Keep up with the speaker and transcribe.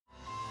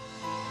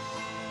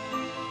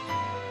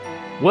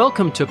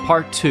Welcome to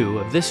part 2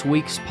 of this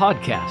week's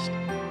podcast.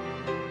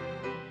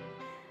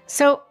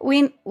 So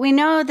we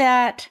know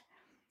that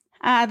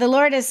the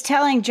Lord is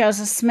telling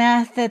Joseph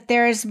Smith that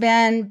there's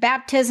been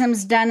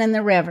baptisms done in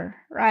the river,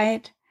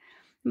 right?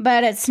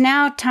 But it's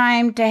now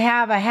time to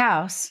have a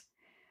house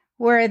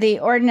where the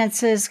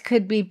ordinances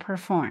could be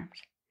performed.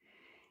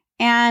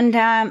 And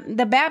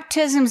the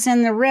baptisms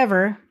in the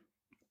river,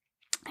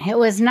 it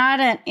was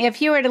not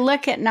if you were to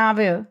look at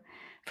Nauvoo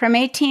from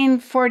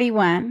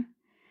 1841,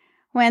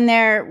 when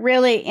they're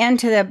really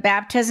into the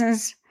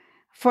baptisms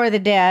for the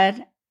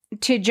dead,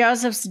 to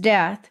Joseph's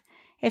death,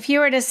 if you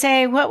were to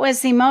say what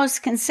was the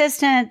most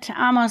consistent,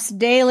 almost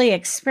daily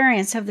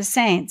experience of the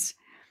saints,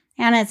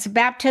 and it's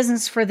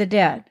baptisms for the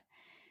dead.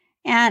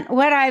 And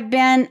what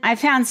I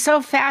found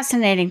so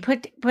fascinating,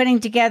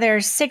 putting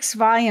together 6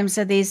 volumes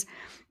of these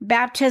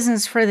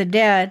baptisms for the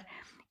dead,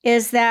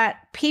 is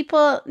that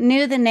people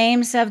knew the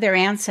names of their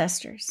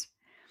ancestors.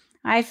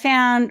 I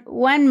found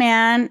one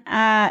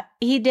man,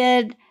 he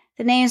did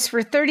the names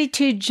for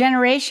 32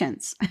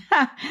 generations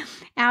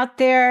out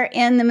there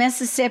in the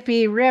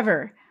Mississippi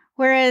River.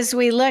 Whereas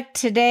we look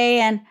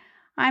today, and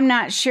I'm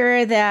not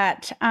sure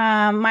that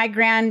my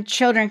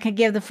grandchildren could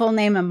give the full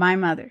name of my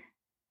mother.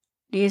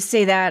 Do you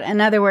see that? In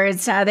other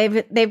words,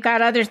 they've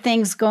got other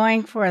things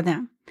going for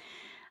them.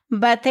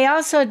 But they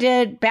also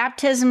did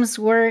baptisms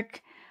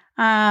work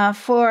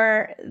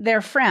for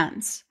their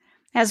friends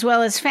as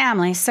well as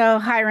family. So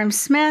Hyrum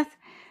Smith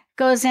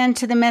goes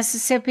into the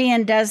Mississippi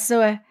and does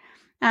the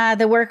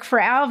work for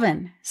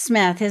Alvin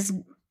Smith,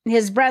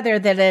 his brother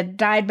that had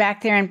died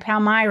back there in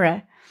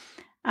Palmyra.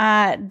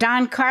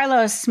 Don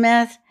Carlos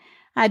Smith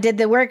did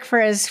the work for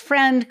his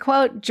friend,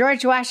 quote,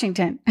 George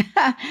Washington,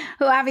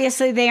 who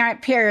obviously they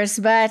aren't peers,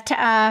 but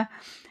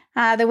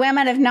the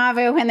women of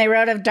Nauvoo, when they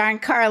wrote of Don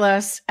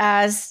Carlos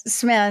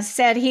Smith,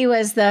 said he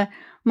was the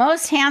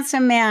most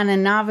handsome man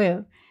in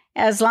Nauvoo,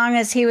 as long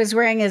as he was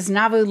wearing his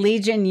Nauvoo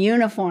Legion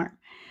uniform.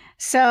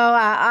 So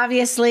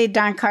obviously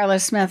Don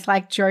Carlos Smith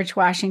liked George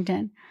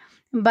Washington.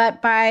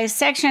 But by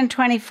section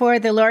 24,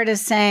 the Lord is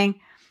saying,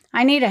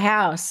 I need a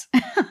house.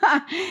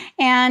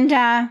 And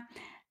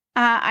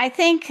I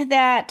think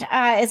that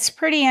it's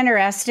pretty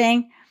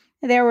interesting.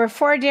 There were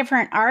 4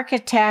 different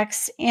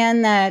architects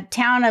in the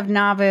town of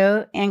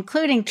Nauvoo,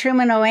 including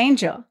Truman O.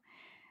 Angell,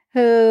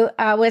 who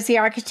was the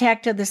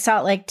architect of the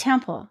Salt Lake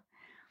Temple.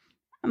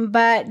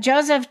 But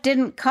Joseph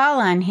didn't call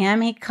on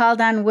him. He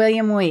called on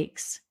William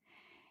Weeks.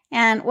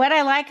 And what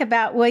I like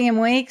about William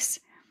Weeks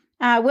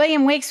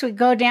would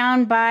go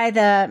down by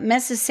the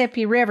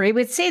Mississippi River. He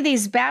would see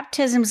these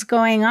baptisms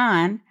going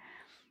on,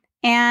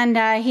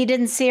 and he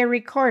didn't see a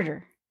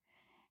recorder.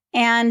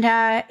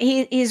 And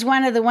he's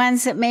one of the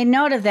ones that made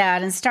note of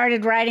that and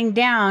started writing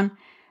down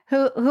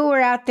who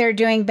were out there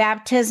doing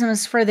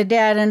baptisms for the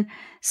dead. And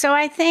so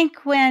I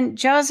think when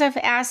Joseph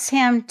asks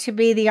him to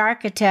be the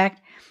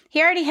architect,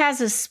 he already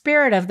has a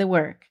spirit of the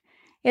work.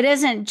 It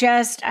isn't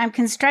just, I'm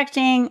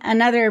constructing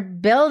another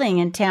building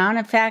in town.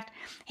 In fact,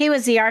 he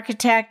was the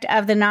architect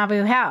of the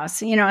Nauvoo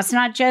House. You know, it's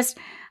not just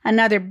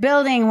another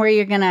building where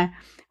you're going to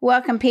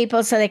welcome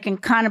people so they can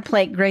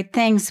contemplate great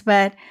things,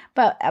 but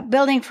a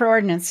building for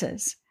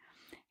ordinances.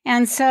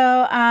 And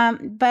so,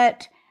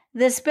 but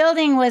this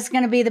building was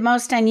going to be the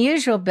most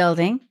unusual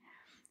building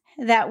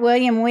that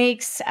William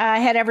Weeks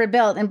had ever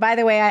built. And by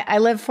the way, I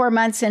lived 4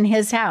 months in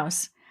his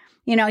house.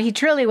 You know, he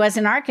truly was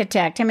an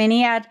architect. I mean,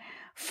 he had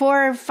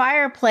 4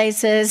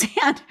 fireplaces,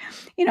 and,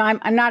 you know,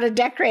 I'm not a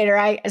decorator.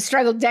 I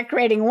struggled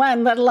decorating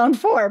 1, let alone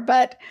 4.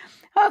 But,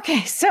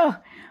 okay, so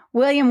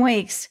William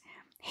Weeks,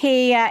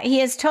 he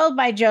is told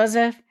by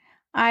Joseph,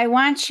 I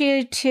want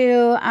you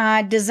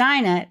to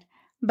design it,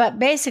 but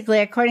basically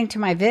according to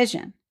my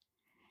vision.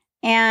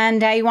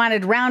 And he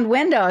wanted round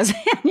windows.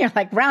 And you're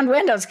like, round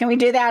windows, can we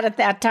do that at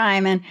that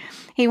time? And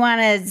he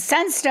wanted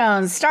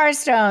sunstones,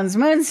 starstones,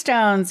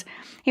 moonstones.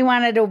 He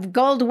wanted a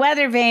gold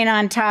weather vane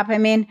on top. I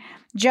mean,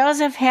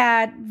 Joseph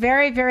had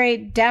very, very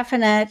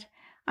definite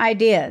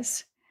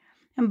ideas.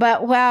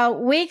 But while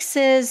Weeks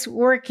is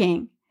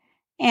working,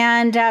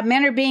 and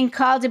men are being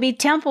called to be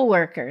temple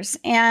workers,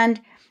 and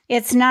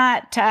it's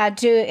not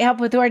to help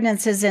with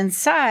ordinances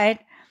inside,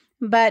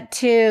 but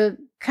to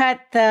cut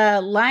the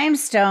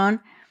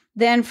limestone,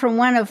 then from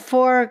one of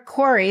 4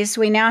 quarries,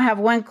 we now have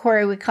one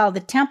quarry we call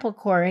the temple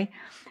quarry,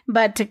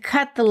 but to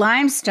cut the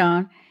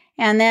limestone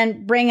and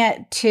then bring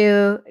it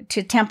to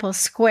Temple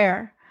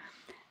Square.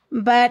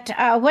 But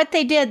what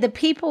they did, the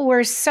people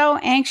were so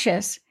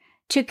anxious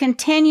to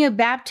continue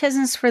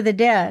baptisms for the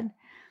dead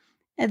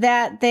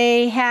that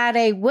they had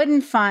a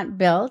wooden font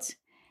built,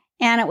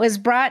 and it was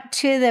brought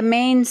to the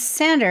main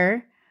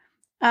center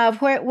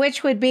of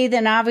which would be the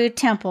Nauvoo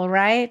Temple,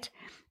 right?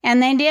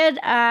 And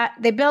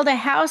they built a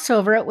house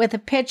over it with a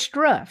pitched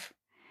roof.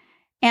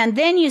 And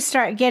then you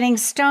start getting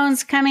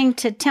stones coming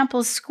to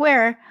Temple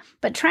Square.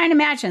 But try and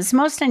imagine, it's the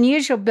most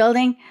unusual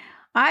building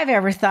I've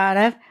ever thought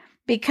of,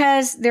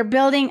 because they're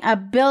building a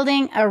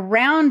building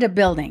around a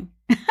building.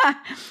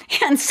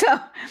 And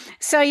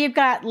so you've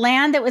got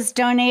land that was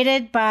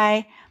donated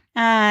by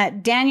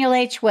Daniel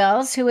H.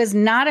 Wells, who was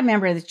not a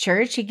member of the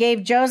church, he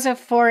gave Joseph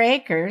 4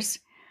 acres.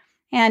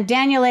 And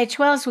Daniel H.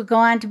 Wells would go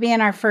on to be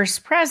in our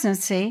first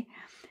presidency.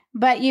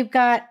 But you've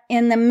got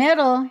in the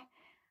middle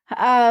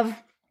of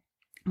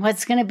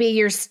what's going to be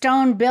your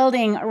stone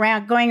building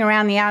going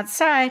around the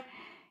outside,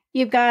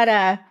 you've got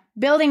a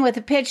building with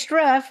a pitched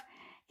roof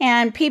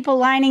and people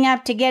lining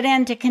up to get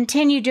in to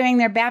continue doing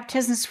their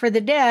baptisms for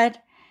the dead,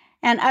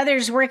 and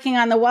others working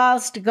on the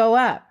walls to go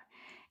up.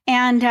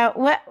 And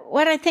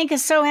what I think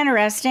is so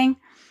interesting,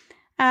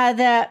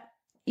 that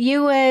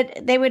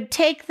they would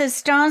take the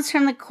stones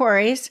from the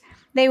quarries,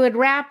 they would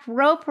wrap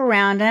rope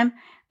around them,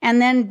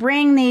 and then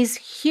bring these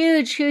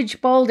huge, huge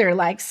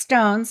boulder-like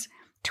stones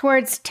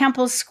towards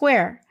Temple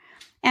Square.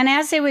 And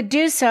as they would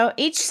do so,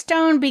 each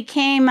stone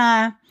became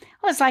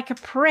it was like a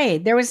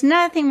parade. There was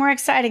nothing more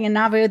exciting in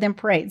Nauvoo than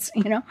parades,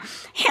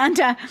 And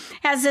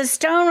as the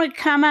stone would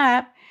come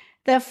up,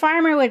 the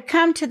farmer would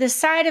come to the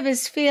side of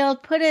his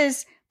field, put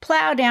his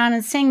plow down,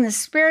 and sing the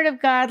Spirit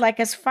of God like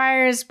as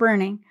fire is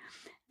burning.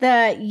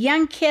 The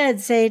young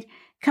kids, they'd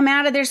come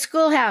out of their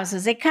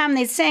schoolhouses.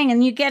 They'd sing,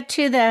 and you get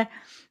to the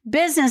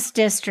business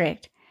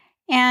district,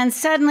 and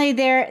suddenly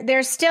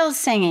they're still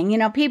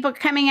singing. People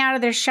coming out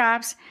of their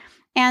shops,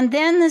 and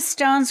then the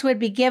stones would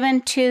be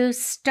given to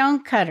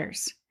stone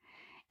cutters,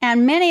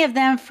 and many of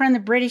them from the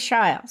British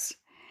Isles.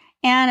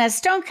 And a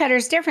stone cutter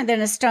is different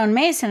than a stone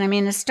mason.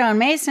 A stone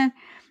mason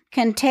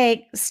can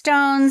take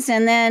stones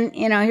and then,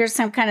 here's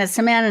some kind of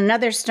cement,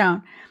 another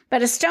stone.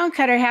 But a stone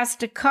cutter has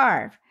to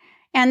carve.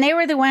 And they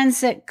were the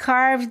ones that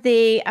carved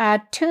the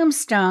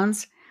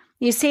tombstones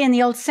you see in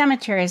the old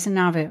cemeteries in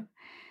Nauvoo.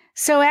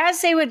 So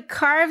as they would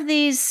carve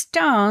these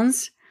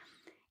stones,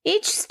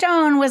 each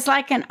stone was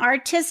like an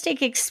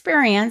artistic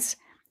experience.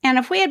 And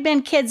if we had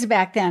been kids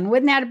back then,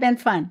 wouldn't that have been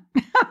fun?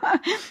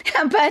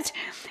 But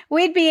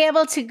we'd be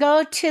able to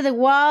go to the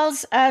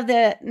walls of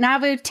the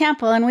Nauvoo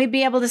temple, and we'd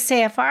be able to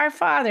say, if our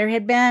father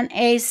had been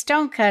a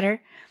stone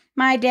cutter,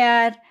 my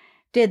dad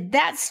did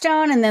that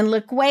stone, and then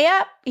look way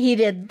up, he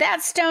did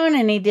that stone,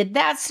 and he did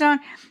that stone.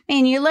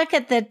 You look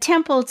at the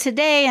temple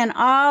today, and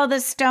all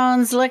the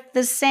stones look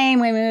the same.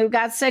 We've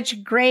got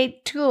such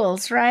great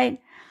tools, right?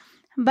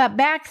 But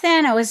back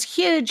then, it was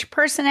huge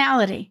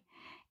personality.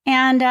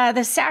 And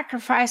the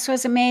sacrifice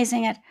was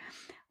amazing. At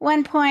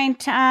one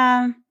point,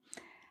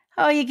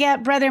 you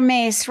get Brother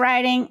Mace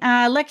writing,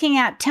 looking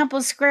at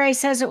Temple Square. He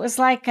says it was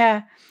like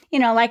it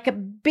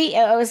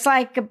was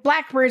like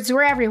blackbirds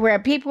were everywhere.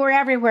 People were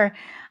everywhere.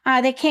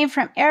 They came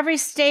from every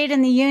state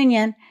in the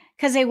Union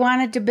because they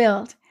wanted to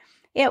build.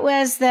 It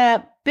was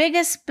the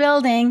biggest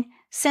building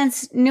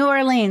since New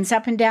Orleans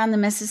up and down the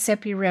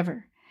Mississippi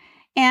River.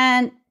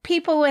 And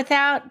people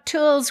without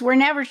tools were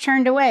never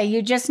turned away.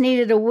 You just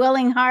needed a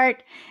willing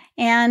heart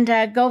and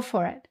go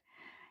for it.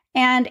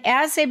 And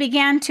as they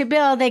began to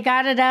build, they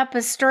got it up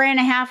 1.5 stories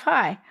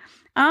high,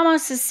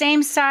 almost the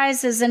same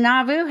size as the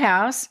Nauvoo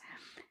house,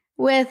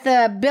 with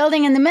the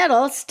building in the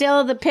middle,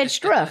 still the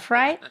pitched roof,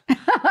 right?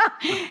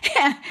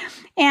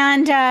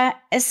 And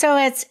so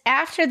it's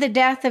after the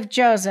death of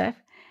Joseph.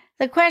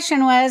 The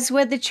question was,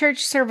 would the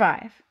church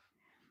survive?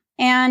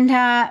 And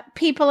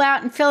people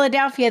out in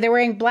Philadelphia, they're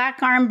wearing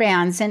black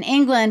armbands. In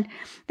England,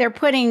 they're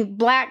putting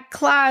black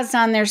cloths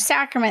on their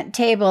sacrament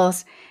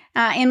tables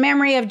in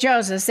memory of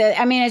Joseph.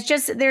 It's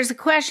just, there's a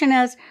question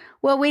as,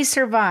 will we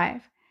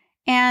survive?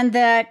 And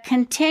the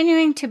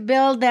continuing to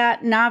build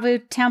that Nauvoo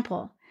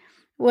temple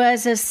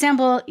was a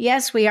symbol,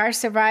 yes, we are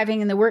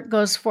surviving and the work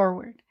goes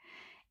forward.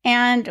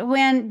 And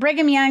when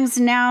Brigham Young's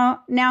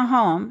now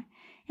home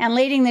and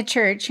leading the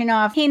church,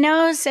 he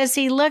knows as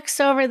he looks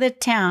over the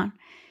town,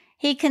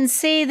 he can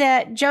see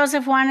that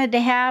Joseph wanted to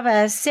have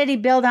a city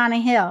built on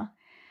a hill.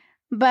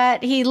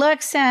 But he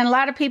looks, and a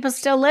lot of people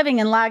still living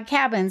in log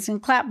cabins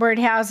and clapboard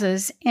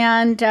houses,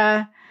 and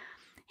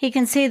he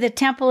can see the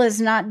temple is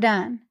not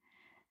done.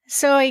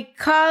 So he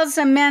calls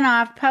the men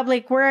off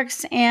Public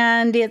Works,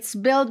 and it's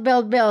build,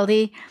 build, build.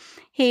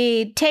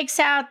 He takes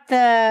out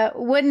the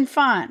wooden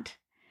font,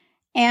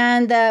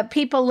 and the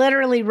people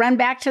literally run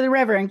back to the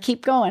river and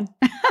keep going.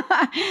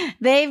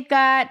 They've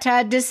got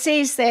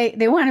deceased.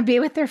 They want to be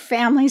with their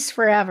families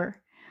forever.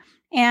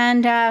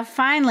 And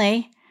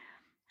finally,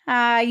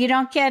 you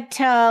don't get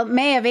till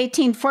May of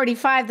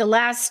 1845, the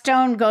last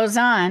stone goes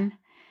on.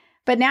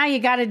 But now you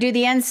got to do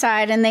the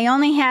inside, and they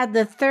only had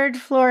the 3rd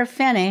floor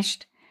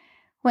finished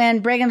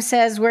when Brigham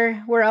says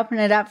we're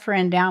opening it up for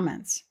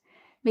endowments,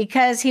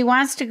 because he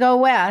wants to go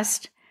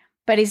west,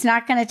 but he's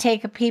not going to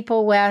take a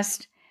people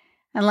west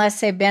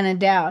unless they've been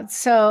endowed.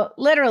 So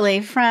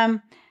literally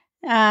from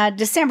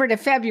December to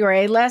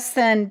February, less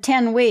than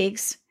 10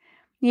 weeks,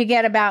 you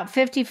get about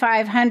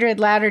 5,500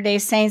 Latter-day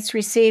Saints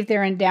receive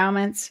their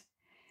endowments.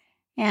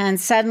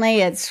 And suddenly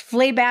it's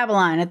flee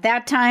Babylon. At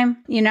that time,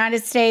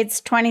 United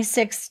States,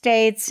 26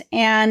 states,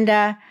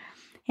 and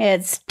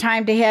it's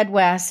time to head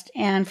west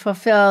and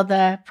fulfill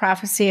the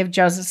prophecy of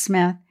Joseph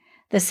Smith.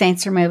 The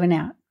saints are moving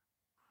out.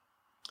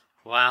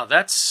 Wow,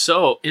 that's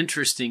so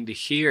interesting to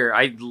hear.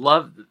 I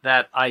love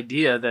that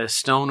idea. The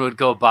stone would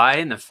go by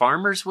and the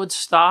farmers would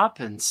stop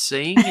and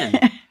sing.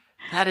 And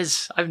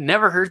I've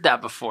never heard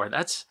that before.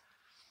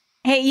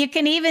 Hey, you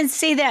can even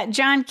see that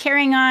John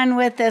carrying on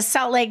with the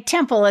Salt Lake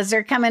Temple as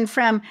they're coming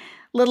from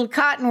Little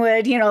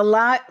Cottonwood, a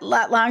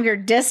lot longer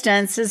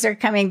distance as they're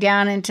coming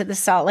down into the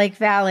Salt Lake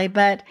Valley.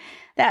 But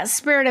that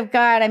Spirit of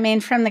God,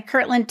 from the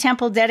Kirtland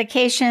Temple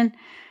dedication,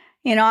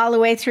 all the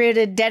way through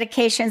to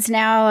dedications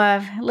now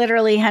of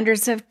literally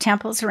hundreds of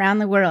temples around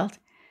the world.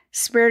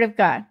 Spirit of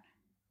God,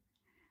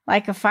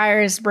 like a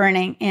fire is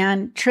burning.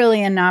 And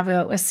truly in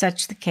Nauvoo, it was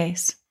such the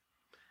case.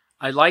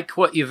 I like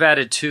what you've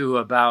added too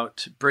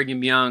about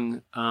Brigham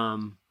Young.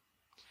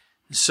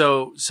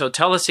 So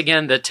tell us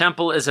again, the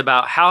temple is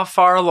about how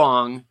far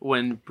along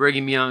when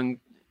Brigham Young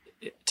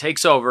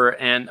takes over,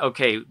 and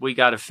okay, we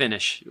got to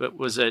finish. What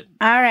was it?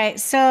 All right.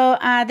 So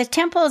the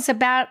temple is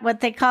about what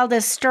they called a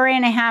story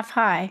and a half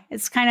high.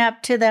 It's kind of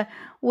up to the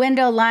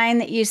window line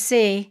that you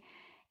see.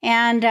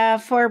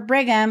 And for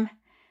Brigham,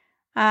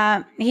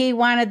 he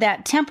wanted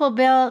that temple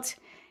built.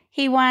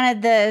 He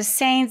wanted the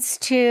saints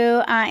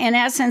to, in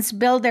essence,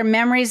 build their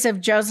memories of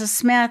Joseph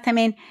Smith.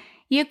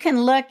 You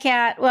can look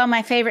at,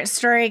 my favorite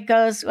story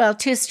goes,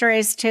 two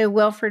stories to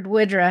Wilford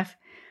Woodruff.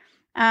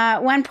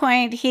 At one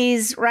point,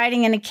 he's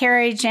riding in a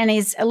carriage, and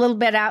he's a little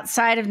bit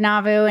outside of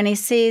Nauvoo, and he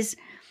sees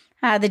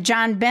the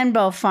John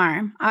Benbow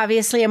farm,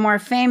 obviously a more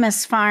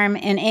famous farm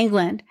in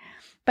England.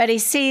 But he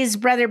sees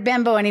Brother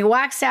Benbow, and he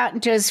walks out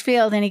into his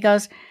field, and he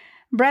goes,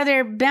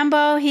 Brother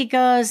Benbow, he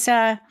goes,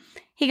 I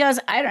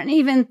don't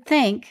even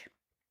think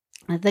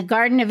the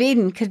Garden of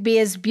Eden could be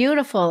as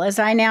beautiful as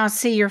I now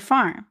see your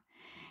farm.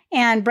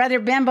 And Brother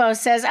Benbow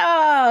says,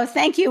 oh,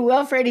 thank you,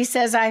 Wilford. He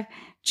says, I've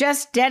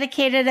just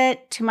dedicated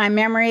it to my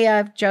memory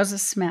of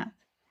Joseph Smith.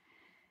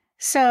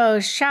 So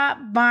shop,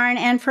 barn,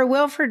 and for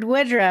Wilford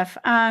Woodruff,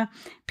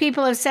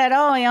 people have said,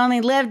 oh, he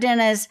only lived in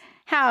his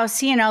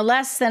house,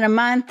 less than a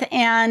month.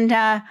 And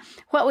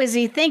what was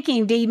he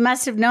thinking? He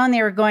must have known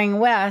they were going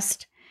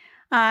west.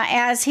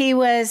 As he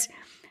was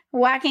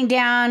walking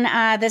down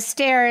the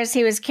stairs,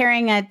 he was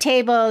carrying a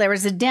table. There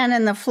was a dent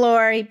in the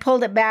floor. He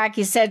pulled it back.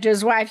 He said to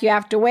his wife, you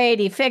have to wait.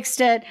 He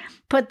fixed it,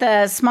 put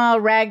the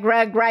small rag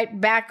rug right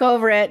back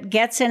over it,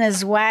 gets in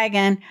his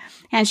wagon,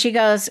 and she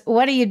goes,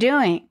 what are you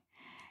doing?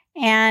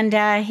 And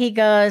he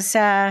goes,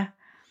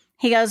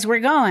 we're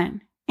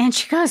going. And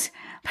she goes,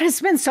 but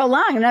it's been so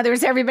long. In other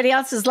words, everybody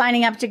else is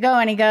lining up to go.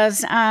 And he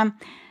goes,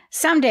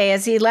 someday,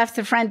 as he left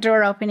the front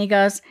door open, he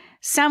goes,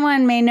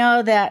 someone may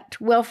know that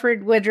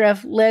Wilford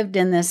Woodruff lived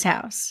in this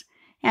house.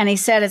 And he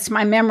said, it's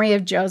my memory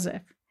of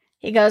Joseph.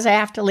 He goes, I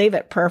have to leave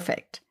it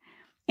perfect.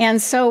 And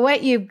so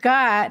what you've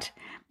got,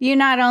 you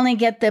not only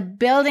get the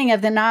building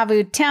of the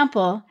Nauvoo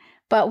Temple,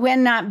 but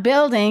when not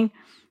building,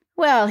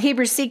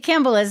 Heber C.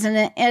 Kimball is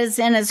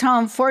in his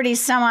home 40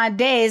 some odd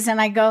days.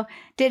 And I go,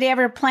 did he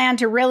ever plan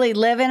to really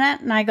live in it?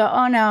 And I go,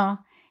 oh no,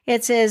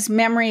 it's his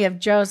memory of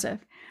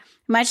Joseph.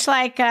 Much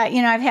like,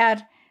 I've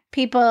had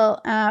people,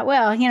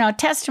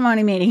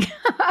 testimony meeting.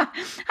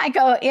 I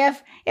go,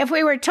 if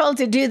we were told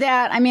to do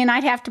that,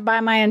 I'd have to buy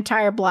my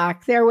entire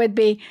block. There would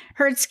be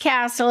Hertz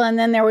Castle, and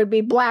then there would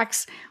be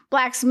Black's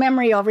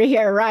memory over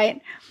here,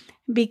 right?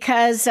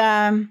 Because,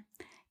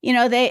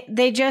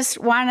 they just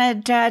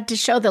wanted to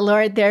show the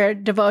Lord their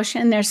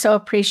devotion, their soul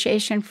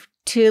appreciation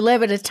to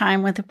live at a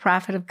time with the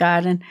prophet of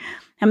God. And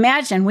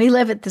imagine we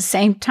live at the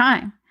same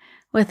time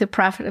with the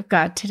prophet of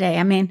God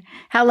today.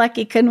 How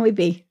lucky couldn't we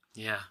be?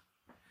 Yeah.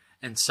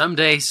 And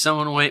someday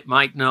someone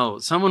might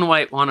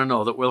want to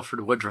know that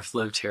Wilford Woodruff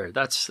lived here.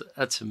 That's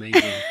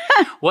amazing.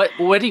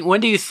 When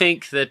do you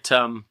think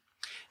that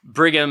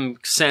Brigham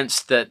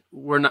sensed that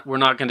we're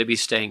not going to be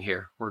staying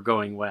here? We're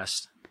going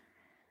west.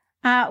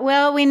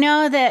 We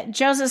know that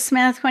Joseph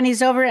Smith, when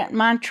he's over at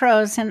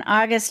Montrose in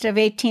August of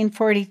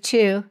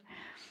 1842,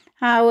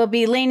 will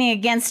be leaning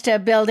against a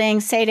building,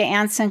 say to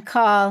Anson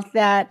Call,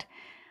 that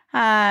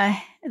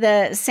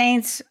the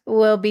saints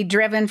will be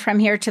driven from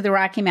here to the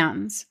Rocky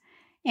Mountains.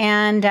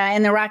 And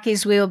in the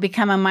Rockies, we will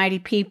become a mighty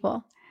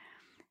people.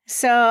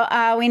 So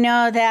we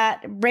know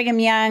that Brigham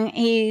Young,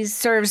 he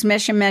serves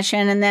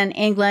mission, and then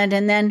England.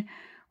 And then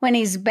when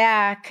he's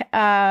back,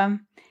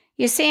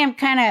 you see him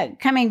kind of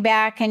coming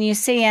back, and you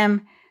see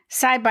him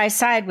side by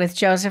side with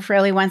Joseph,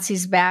 really, once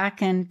he's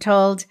back, and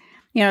told,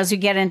 as we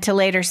get into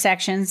later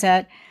sections,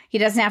 that he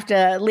doesn't have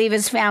to leave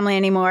his family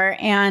anymore.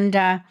 And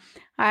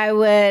I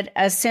would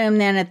assume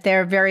then at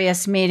their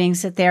various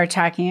meetings that they're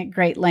talking at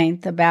great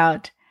length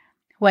about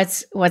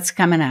what's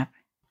coming up.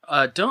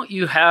 Don't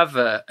you have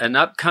an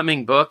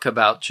upcoming book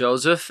about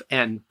Joseph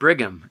and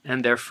Brigham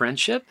and their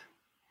friendship?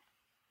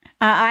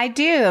 I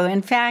do.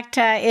 In fact,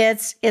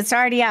 it's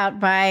already out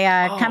by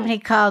a company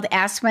called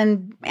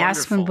Aspen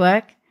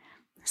Book.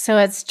 So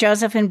it's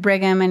Joseph and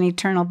Brigham, an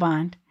Eternal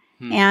Bond.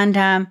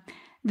 And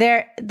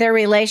their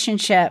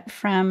relationship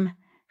from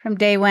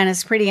day one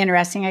is pretty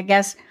interesting. I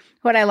guess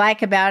what I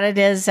like about it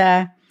is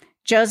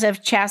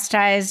Joseph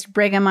chastised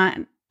Brigham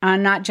on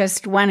not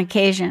just one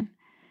occasion,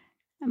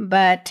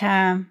 but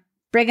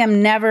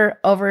Brigham never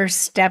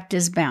overstepped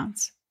his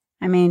bounds.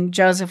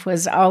 Joseph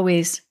was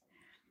always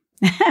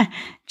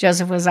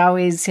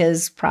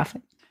his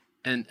prophet.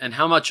 And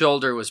how much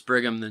older was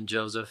Brigham than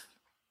Joseph?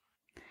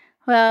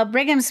 Well,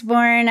 Brigham's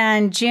born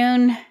on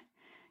June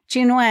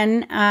 1,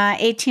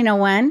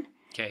 1801.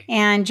 Okay.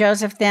 And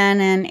Joseph then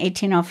in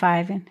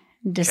 1805 in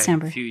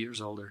December. Okay, a few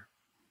years older.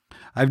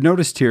 I've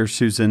noticed here,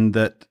 Susan,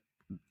 that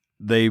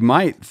they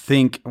might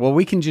think, well,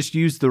 we can just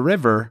use the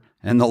river,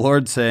 and the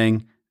Lord's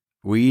saying,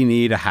 we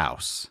need a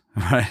house,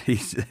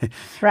 right?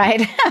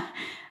 Right.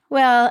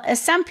 Well,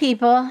 some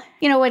people,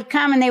 would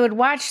come and they would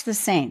watch the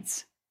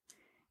saints,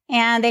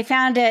 and they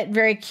found it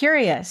very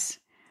curious.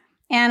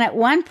 And at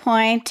one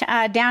point,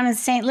 down in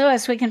St.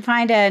 Louis, we can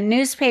find a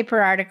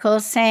newspaper article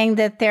saying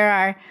that there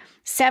are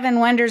 7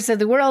 wonders of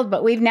the world,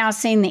 but we've now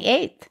seen the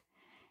 8th.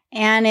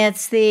 And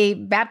it's the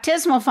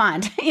baptismal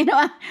font.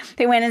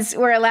 They went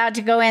and were allowed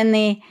to go in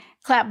the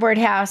clapboard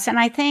house. And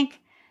I think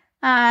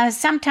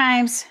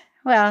sometimes,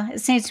 well,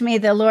 it seems to me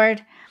the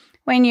Lord,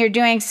 when you're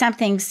doing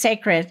something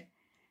sacred,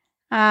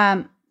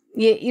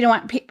 you don't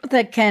want people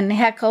that can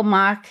heckle,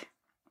 mock,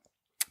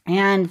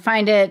 and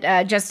find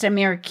it just a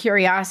mere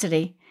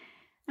curiosity.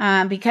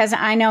 Because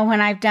I know when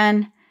I've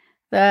done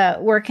the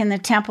work in the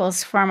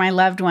temples for my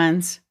loved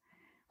ones,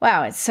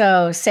 wow, it's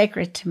so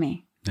sacred to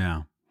me.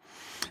 Yeah.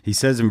 He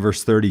says in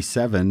verse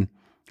 37,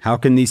 how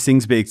can these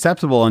things be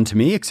acceptable unto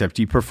me except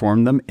you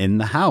perform them in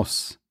the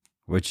house,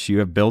 which you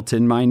have built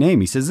in my name?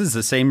 He says, this is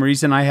the same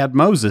reason I had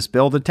Moses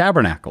build a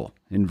tabernacle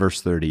in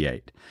verse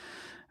 38.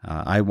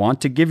 I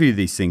want to give you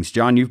these things.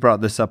 John, you've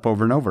brought this up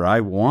over and over. I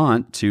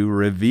want to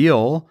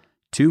reveal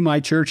to my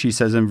church, he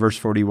says in verse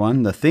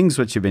 41, the things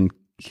which have been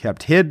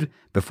kept hid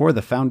before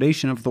the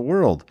foundation of the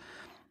world.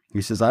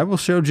 He says, I will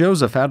show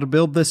Joseph how to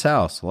build this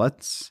house.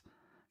 Let's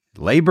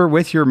labor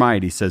with your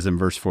might, he says in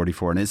verse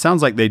 44. And it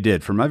sounds like they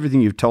did. From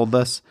everything you've told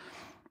us,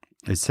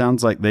 it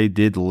sounds like they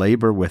did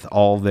labor with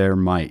all their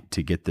might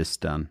to get this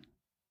done.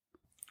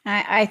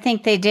 I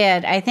think they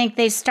did. I think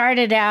they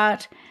started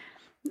out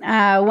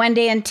one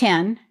day in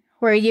 10,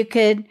 where you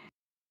could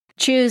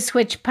choose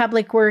which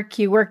public work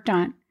you worked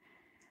on.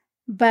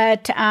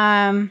 But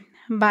by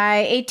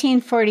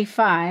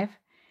 1845,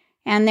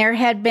 and there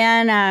had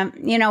been,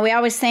 we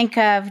always think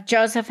of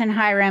Joseph and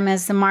Hiram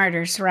as the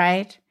martyrs,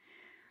 right?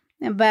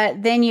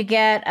 But then you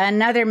get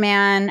another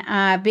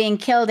man being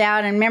killed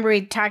out. And remember,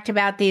 we talked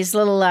about these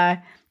little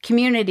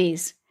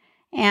communities.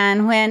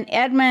 And when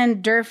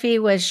Edmund Durfee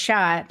was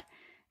shot,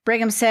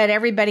 Brigham said,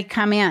 everybody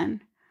come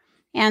in.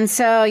 And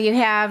so you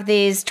have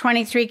these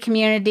 23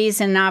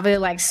 communities in Nauvoo,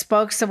 like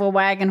spokes of a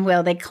wagon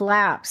wheel. They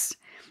collapse,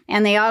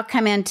 and they all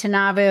come into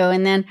Nauvoo.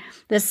 And then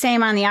the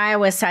same on the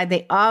Iowa side,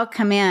 they all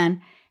come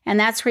in. And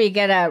that's where you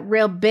get a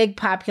real big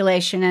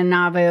population in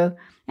Nauvoo.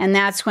 And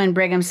that's when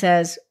Brigham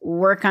says,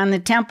 work on the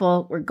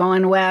temple. We're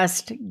going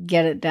west.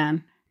 Get it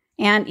done.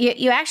 And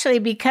you actually,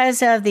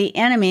 because of the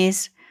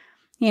enemies,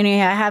 you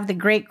have the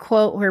great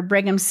quote where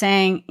Brigham's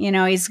saying,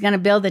 he's going to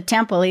build the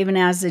temple even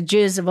as the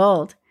Jews of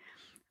old,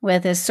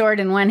 with a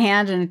sword in one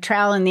hand and a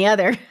trowel in the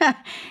other.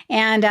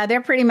 And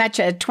they're pretty much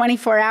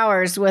 24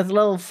 hours with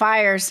little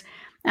fires,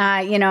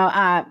 kind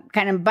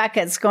of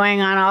buckets going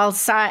on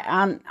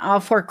on all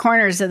 4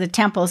 corners of the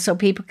temple so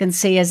people can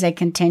see as they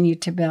continue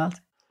to build.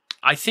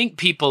 I think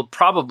people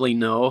probably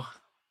know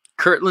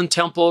Kirtland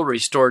Temple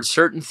restored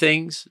certain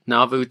things.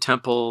 Nauvoo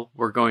Temple,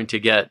 we're going to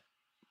get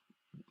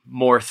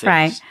more things.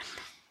 Right.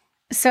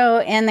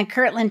 So in the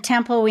Kirtland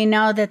Temple, we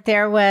know that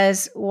there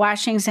was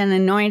washings and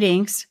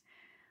anointings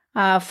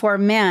for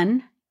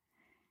men,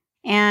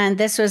 and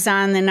this was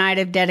on the night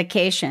of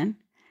dedication.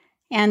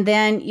 And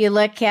then you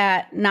look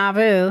at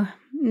Nauvoo.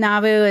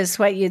 Nauvoo is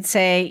what you'd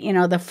say,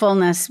 the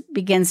fullness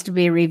begins to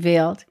be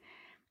revealed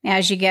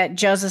as you get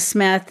Joseph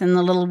Smith and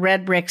the little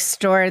red brick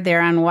store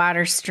there on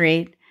Water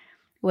Street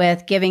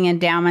with giving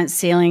endowment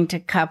sealing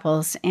to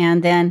couples.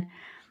 And then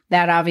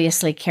that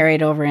obviously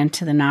carried over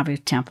into the Nauvoo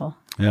Temple.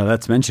 Yeah,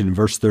 that's mentioned in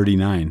verse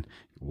 39,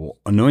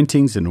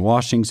 anointings and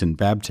washings and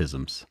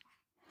baptisms.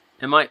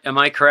 Am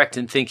I correct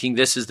in thinking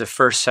this is the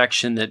first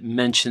section that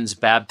mentions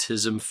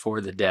baptism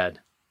for the dead?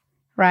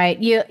 Right.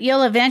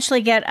 You'll eventually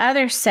get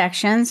other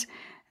sections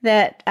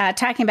that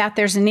talking about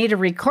there's a need a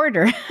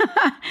recorder.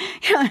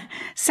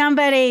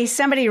 Somebody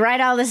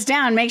write all this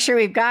down, make sure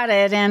we've got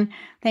it, and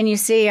then you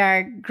see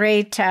our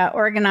great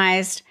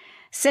organized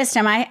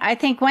system. I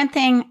think one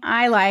thing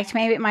I liked,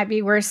 maybe it might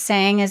be worth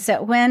saying, is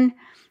that when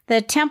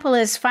the temple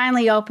is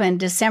finally open,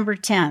 December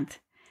 10th,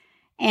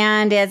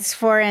 and it's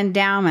for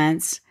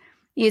endowments,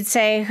 you'd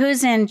say,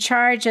 who's in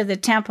charge of the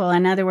temple?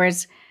 In other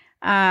words,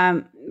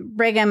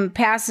 Brigham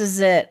passes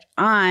it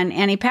on,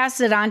 and he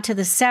passes it on to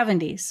the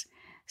 70s.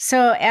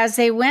 So as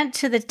they went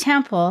to the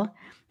temple,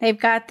 they've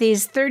got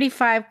these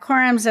 35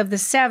 quorums of the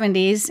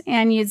 70s,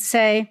 and you'd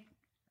say,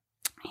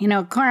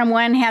 quorum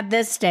 1 had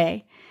this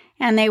day,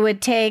 and they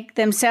would take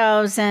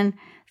themselves and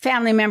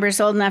family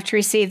members old enough to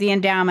receive the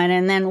endowment.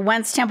 And then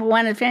once temple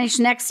 1 had finished,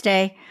 next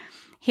day,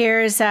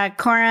 here's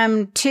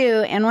quorum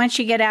 2, and once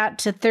you get out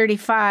to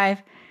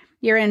 35,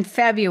 you're in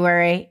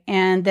February,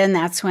 and then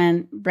that's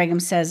when Brigham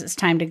says it's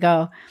time to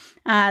go.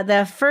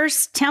 The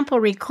first temple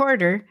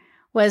recorder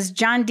was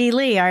John D.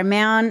 Lee, our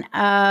man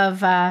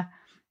of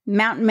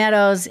Mountain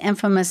Meadows'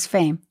 infamous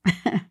fame.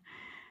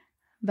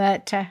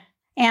 But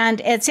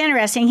And it's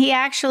interesting. He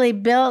actually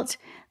built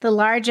the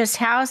largest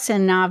house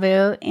in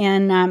Nauvoo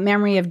in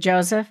memory of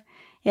Joseph.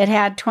 It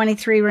had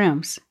 23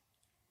 rooms.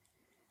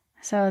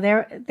 So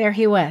there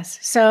he was.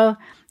 So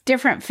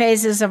different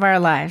phases of our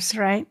lives,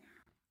 right?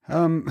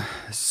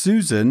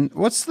 Susan,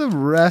 what's the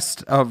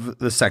rest of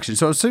the section?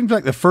 So it seems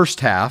like the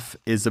first half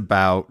is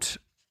about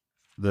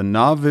the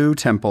Nauvoo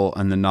temple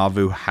and the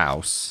Nauvoo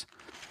house.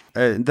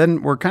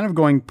 Then we're kind of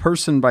going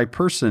person by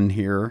person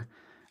here.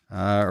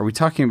 Are we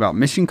talking about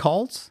mission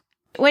calls?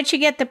 What you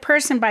get the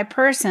person by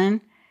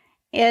person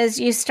is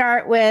you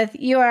start with,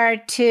 you are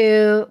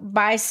to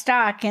buy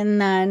stock in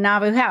the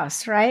Nauvoo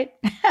house, right?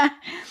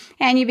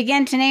 And you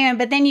begin to name it,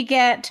 but then you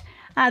get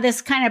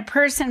this kind of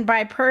person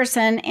by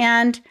person.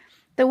 And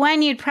the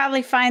one you'd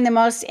probably find the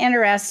most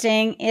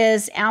interesting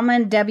is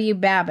Alma W.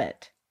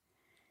 Babbitt.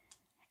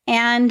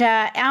 And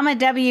Alma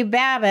W.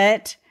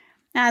 Babbitt,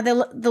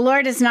 the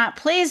Lord is not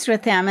pleased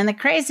with him. And the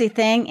crazy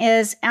thing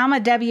is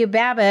Alma W.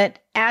 Babbitt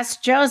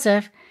asked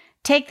Joseph,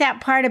 take that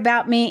part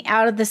about me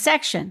out of the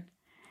section.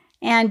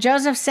 And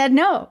Joseph said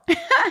no.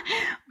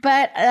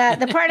 But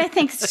the part I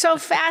think is so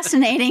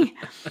fascinating,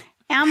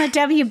 Alma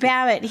W.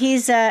 Babbitt,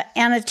 he's an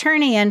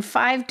attorney in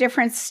 5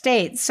 different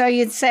states. So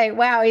you'd say,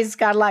 wow, he's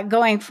got a lot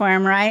going for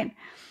him, right?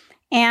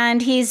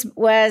 And he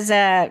was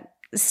a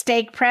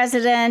stake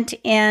president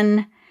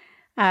in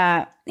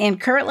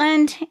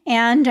Kirtland.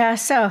 And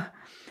so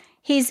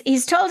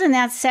he's told in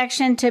that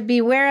section to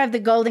beware of the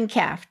golden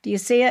calf. Do you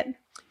see it?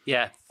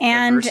 Yeah.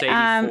 And verse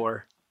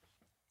 84.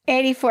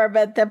 84,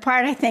 but the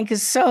part I think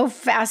is so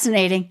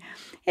fascinating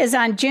is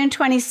on June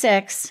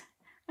 26,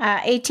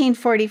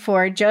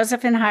 1844,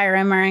 Joseph and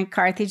Hiram are in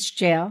Carthage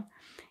jail,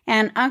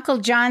 and Uncle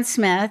John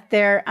Smith,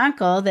 their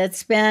uncle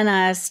that's been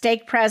a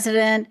stake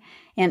president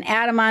in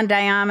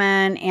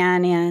Adam-on-Diamond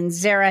and in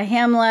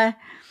Zarahemla,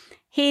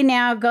 he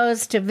now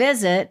goes to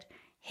visit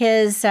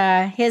his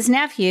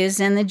nephews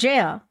in the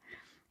jail.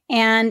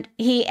 And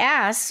he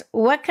asks,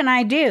 what can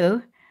I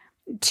do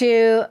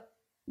to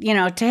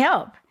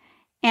help?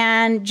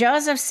 And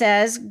Joseph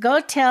says, go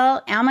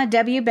tell Alma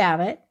W.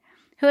 Babbitt,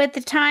 who at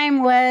the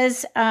time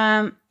was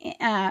a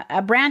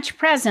branch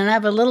president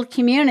of a little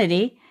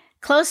community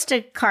close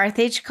to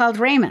Carthage called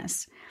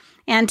Ramus,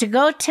 and to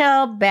go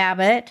tell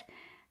Babbitt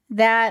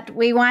that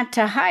we want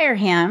to hire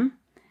him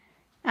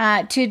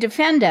to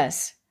defend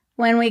us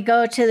when we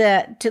go to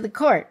the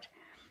court.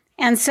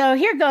 And so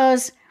here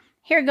goes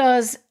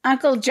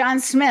Uncle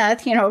John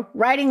Smith,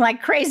 riding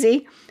like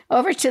crazy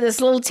over to this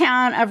little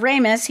town of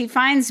Ramus. He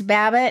finds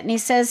Babbitt and he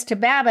says to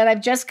Babbitt,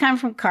 I've just come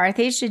from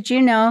Carthage. Did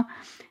you know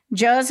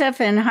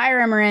Joseph and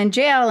Hiram are in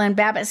jail? And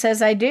Babbitt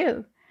says, I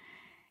do.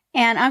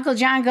 And Uncle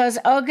John goes,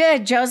 oh,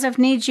 good. Joseph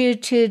needs you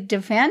to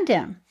defend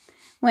him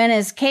when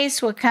his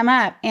case will come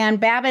up. And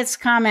Babbitt's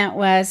comment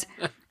was,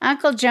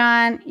 Uncle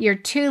John, you're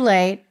too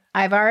late.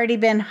 I've already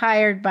been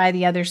hired by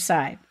the other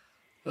side.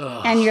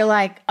 Ugh. And you're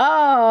like,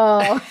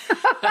 oh,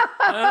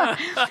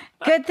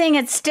 good thing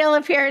it still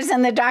appears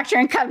in the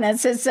Doctrine and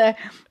Covenants. It's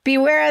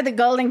beware of the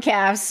golden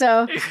calf.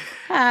 So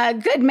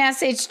good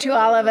message to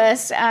all of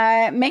us.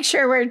 Make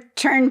sure we're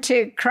turned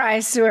to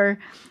Christ. We're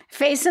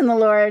facing the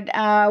Lord.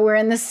 We're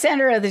in the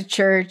center of the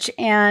church.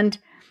 And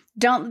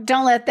don't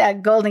let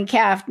that golden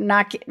calf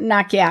knock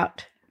you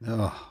out.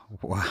 Oh,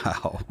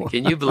 wow.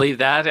 Can you believe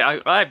that?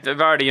 I'm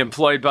already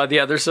employed by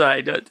the other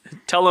side.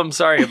 Tell them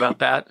sorry about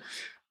that.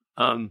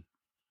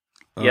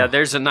 Yeah,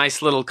 there's a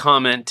nice little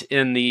comment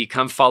in the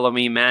Come Follow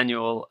Me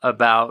manual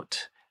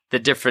about the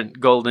different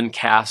golden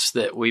calves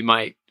that we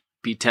might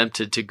be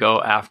tempted to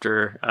go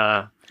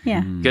after.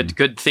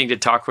 Good thing to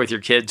talk with your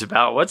kids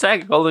about. What's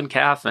that golden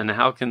calf, and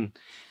how can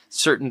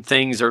certain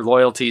things or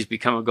loyalties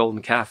become a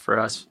golden calf for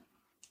us?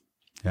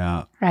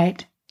 Yeah.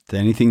 Right.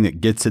 Anything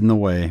that gets in the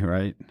way,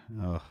 right?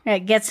 Oh.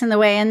 It gets in the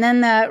way. And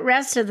then the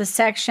rest of the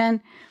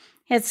section,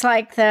 it's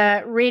like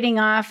the reading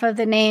off of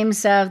the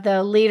names of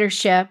the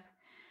leadership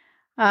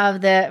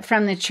from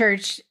the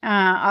church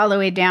all the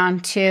way down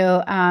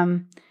to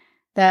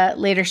the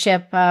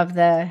leadership of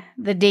the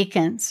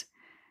deacons.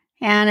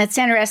 And it's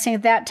interesting,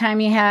 at that time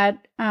you had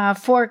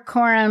 4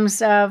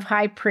 quorums of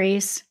high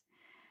priests,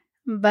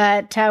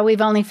 but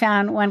we've only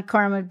found 1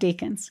 quorum of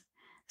deacons.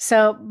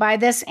 So by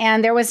this,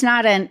 and there was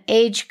not an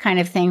age kind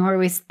of thing where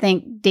we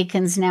think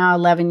deacons now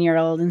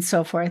 11-year-old and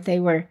so forth. They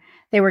were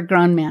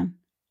grown men.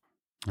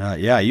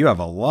 Yeah, you have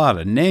a lot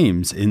of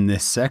names in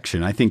this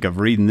section. I think of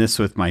reading this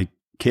with my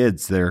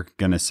kids. They're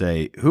going to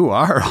say, who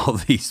are all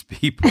these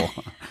people?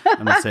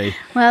 I'm going to say,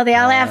 well, they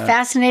all have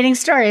fascinating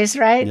stories,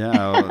 right?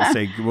 Yeah,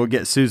 we'll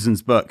get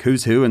Susan's book,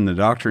 Who's Who in the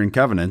Doctrine and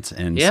Covenants,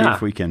 and see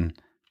if we can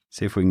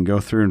go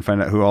through and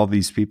find out who all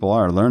these people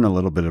are, learn a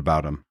little bit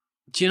about them.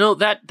 Do you know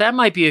that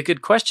might be a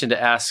good question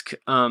to ask?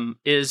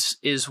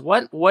 Is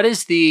what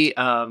is the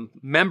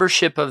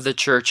membership of the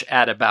church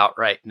at about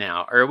right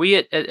now? Are we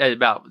at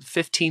about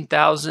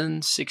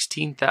 15,000,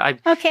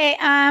 16,000? Okay.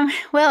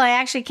 Well, I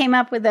actually came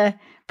up with a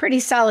pretty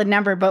solid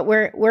number, but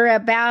we're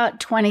about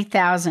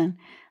 20,000.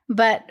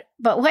 But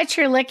what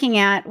you're looking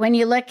at when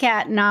you look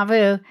at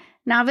Nauvoo,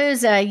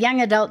 Nauvoo's a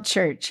young adult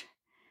church,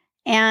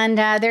 And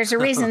there's a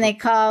reason they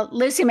call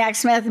Lucy Mack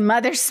Smith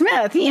Mother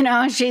Smith. You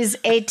know, she's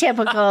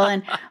atypical,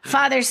 and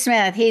Father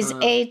Smith, he's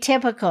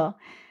atypical.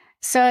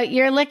 So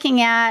you're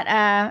looking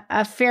at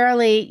a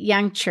fairly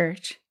young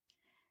church,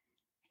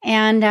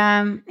 and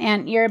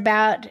you're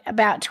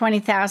about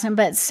 20,000.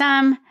 But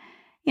some,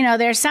 you know,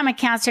 there's some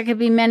accounts there could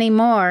be many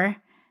more,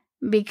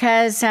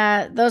 because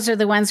those are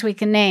the ones we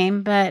can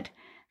name. But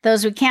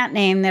those we can't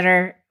name that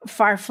are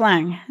far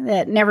flung,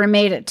 that never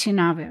made it to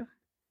Nauvoo,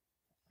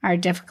 are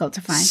difficult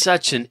to find.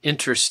 Such an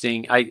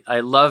interesting,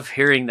 I love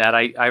hearing that.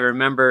 I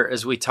remember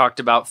as we talked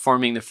about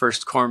forming the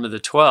first quorum of the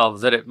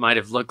 12, that it might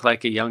have looked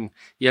like a young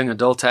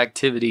adult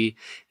activity,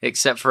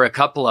 except for a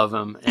couple of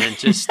them. And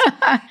just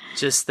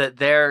that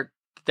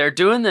they're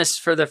doing this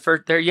for the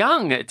first, they're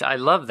young. I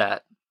love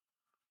that.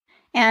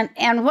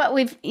 And what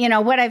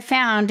what I've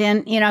found,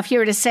 and, if you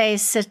were to say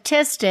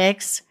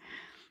statistics,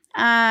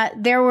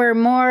 there were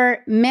more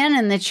men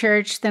in the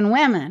church than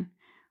women,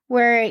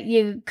 where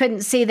you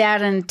couldn't see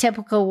that in a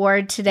typical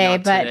ward today.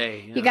 Not but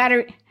today, yeah. You got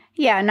to,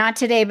 not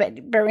today,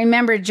 but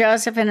remember,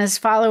 Joseph and his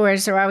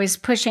followers are always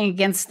pushing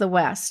against the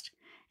west,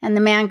 and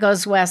the man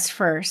goes west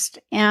first.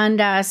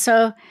 And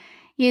so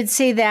you'd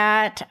see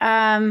that,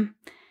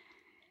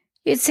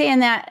 you'd see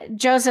in that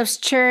Joseph's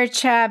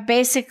church,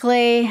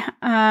 basically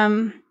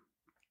coming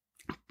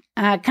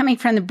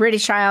from the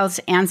British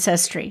Isles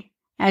ancestry,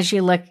 as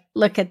you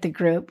look at the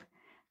group,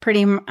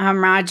 pretty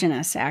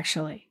homogenous,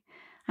 actually.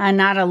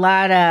 Not a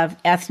lot of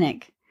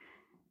ethnic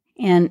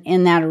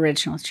in that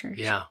original church.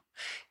 Yeah.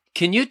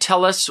 Can you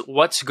tell us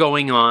what's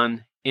going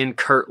on in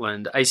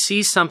Kirtland? I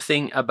see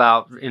something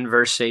about, in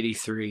verse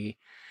 83,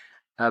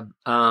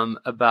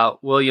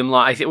 about William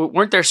Law.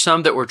 Weren't there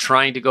some that were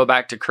trying to go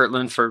back to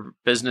Kirtland for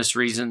business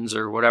reasons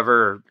or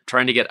whatever, or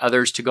trying to get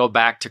others to go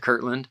back to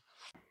Kirtland?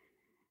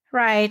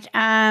 Right.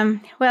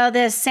 Well,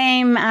 the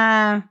same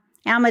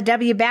Alma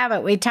W.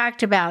 Babbitt we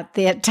talked about,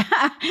 that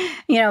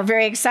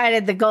very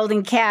excited, the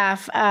golden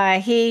calf.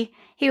 He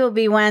will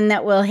be one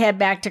that will head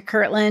back to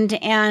Kirtland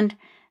and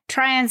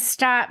try and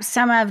stop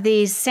some of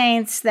these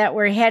saints that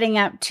were heading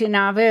up to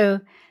Nauvoo,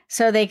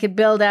 so they could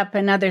build up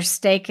another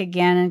stake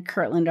again in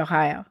Kirtland,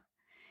 Ohio.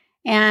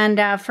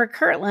 And for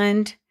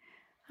Kirtland,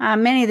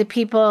 many of the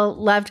people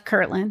loved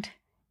Kirtland,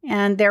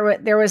 and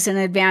there was an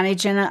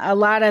advantage, and a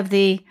lot of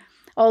the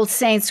old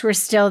saints were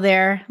still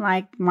there,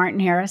 like Martin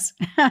Harris,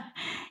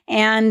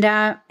 and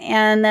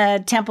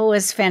the temple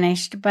was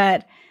finished.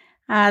 But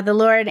the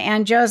Lord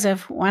and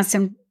Joseph wants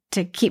them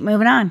to keep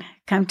moving on,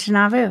 come to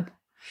Nauvoo.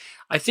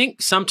 I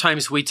think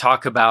sometimes we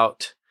talk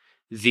about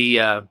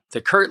the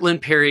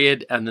Kirtland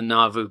period and the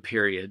Nauvoo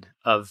period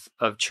of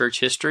church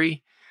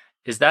history.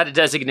 Is that a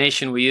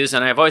designation we use?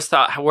 And I've always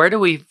thought, where do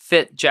we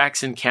fit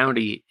Jackson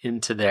County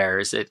into there?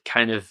 Is it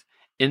kind of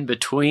in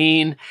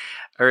between,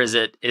 or is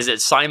it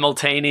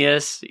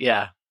simultaneous?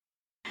 Yeah.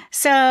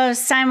 So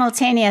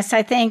simultaneous.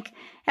 I think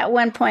at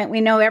one point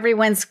we know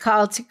everyone's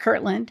called to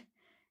Kirtland,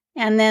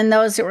 and then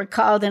those that were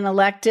called and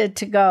elected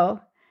to go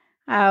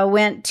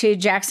went to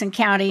Jackson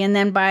County, and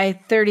then by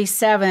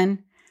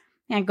 37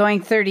 and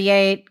going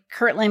 38,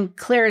 Kirtland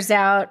clears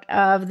out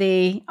of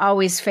the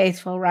Always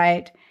Faithful,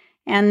 right?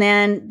 And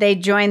then they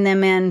join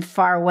them in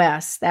Far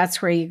West.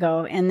 That's where you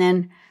go. And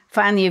then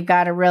finally, you've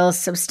got a real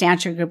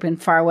substantial group in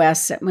Far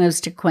West that moves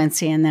to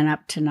Quincy and then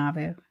up to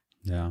Nauvoo.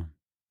 Yeah.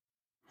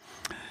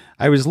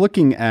 I was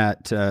looking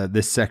at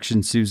this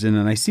section, Susan,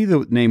 and I see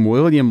the name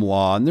William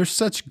Law, and there's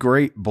such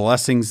great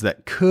blessings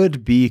that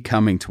could be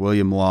coming to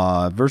William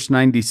Law. Verse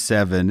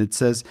 97, it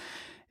says,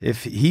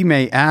 "If he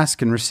may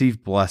ask and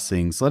receive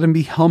blessings, let him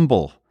be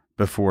humble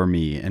before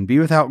me and be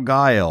without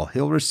guile.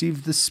 He'll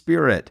receive the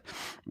Spirit."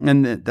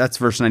 And that's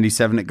verse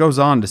 97. It goes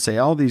on to say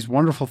all these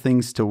wonderful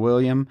things to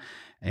William,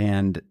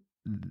 and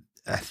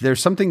there's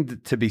something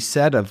to be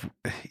said of,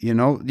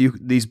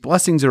 these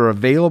blessings are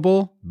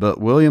available, but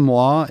William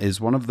Law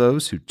is one of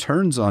those who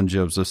turns on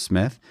Joseph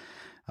Smith,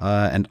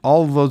 and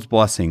all of those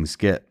blessings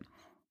get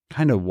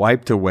kind of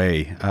wiped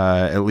away,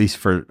 at least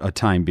for a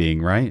time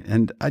being, right?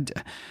 And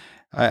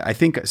I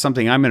think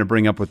something I'm going to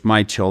bring up with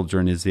my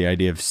children is the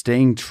idea of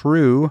staying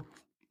true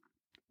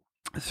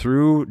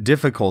through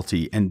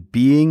difficulty and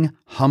being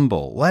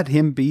humble. Let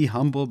him be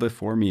humble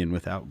before me and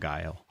without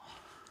guile.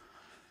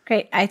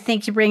 Great. I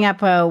think you bring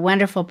up a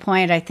wonderful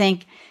point. I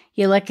think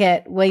you look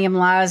at William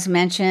Law's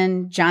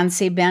mentioned, John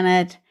C.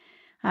 Bennett,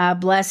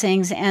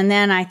 blessings. And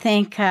then I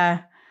think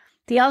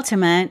the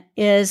ultimate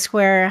is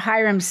where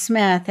Hyrum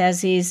Smith,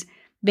 as he's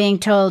being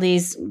told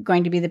he's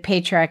going to be the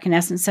patriarch in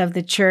essence of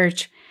the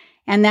church,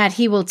 and that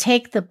he will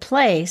take the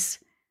place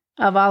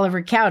of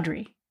Oliver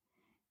Cowdery.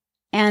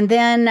 And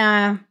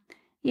then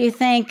you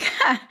think,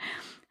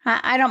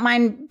 I don't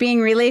mind being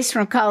released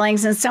from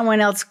callings and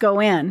someone else go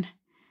in.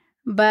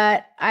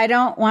 But I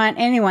don't want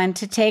anyone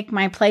to take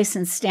my place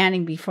in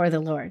standing before the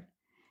Lord.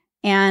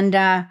 And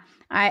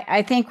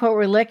I think what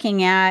we're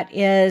looking at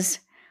is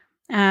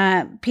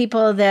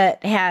people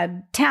that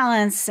had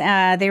talents.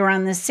 They were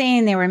on the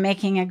scene. They were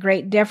making a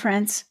great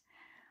difference.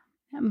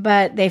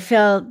 But they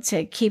failed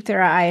to keep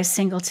their eyes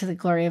single to the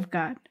glory of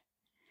God.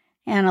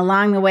 and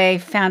along the way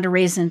found a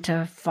reason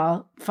to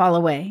fall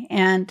away.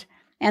 And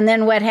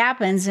then what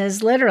happens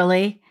is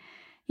literally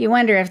you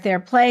wonder if their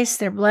place,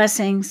 their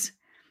blessings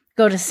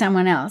go to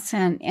someone else.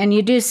 And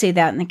you do see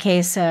that in the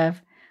case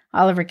of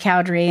Oliver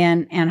Cowdery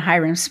and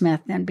Hyrum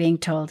Smith, then being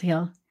told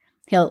he'll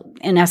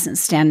in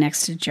essence stand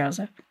next to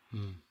Joseph.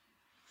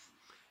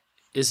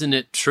 Isn't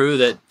it true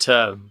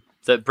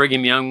that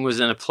Brigham Young was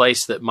in a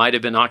place that might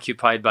have been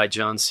occupied by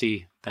John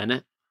C.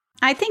 Bennett?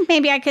 I think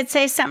maybe I could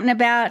say something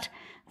about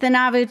the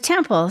Nauvoo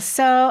Temple.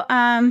 So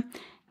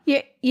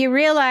you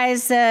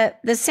realize that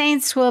the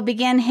saints will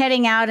begin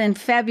heading out in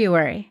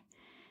February.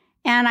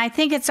 And I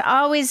think it's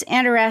always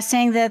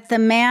interesting that the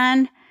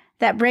man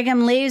that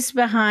Brigham leaves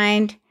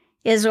behind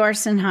is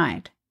Orson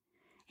Hyde.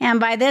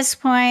 And by this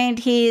point,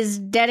 he's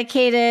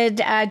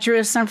dedicated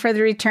Jerusalem for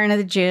the return of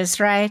the Jews,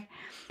 right?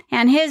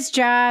 And his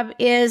job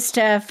is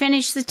to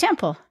finish the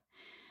temple,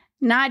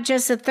 not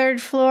just the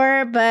third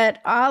floor, but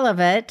all of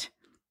it.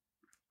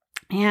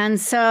 And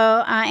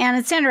so, and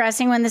it's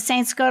interesting when the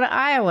saints go to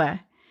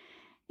Iowa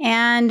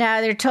and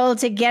they're told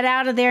to get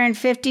out of there in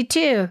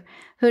 52.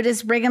 Who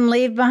does Brigham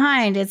leave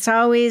behind? It's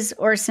always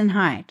Orson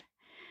Hyde.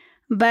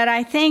 But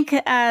I think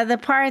the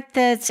part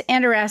that's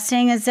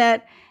interesting is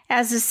that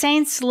as the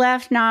saints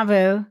left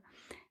Nauvoo,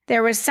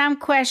 there was some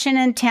question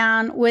in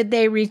town, would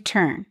they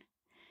return?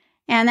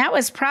 And that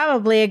was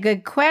probably a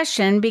good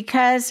question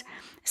because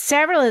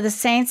several of the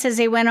saints, as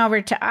they went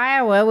over to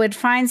Iowa, would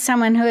find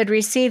someone who had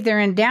received their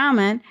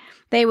endowment.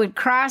 They would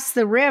cross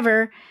the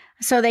river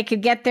so they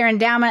could get their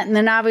endowment in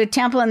the Nauvoo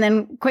Temple and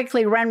then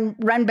quickly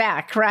run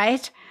back,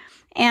 right?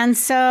 And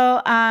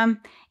so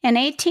in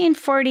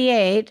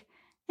 1848,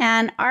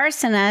 an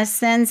arsonist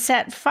then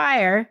set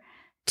fire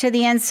to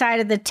the inside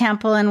of the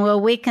temple and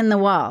will weaken the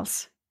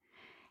walls.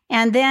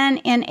 And then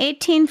in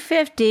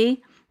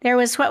 1850, there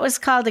was what was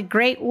called a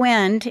great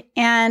wind,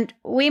 and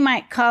we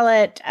might call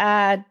it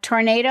a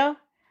tornado.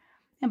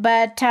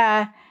 But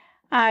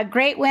a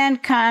great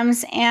wind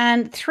comes,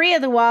 and 3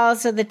 of the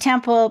walls of the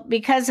temple,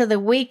 because of the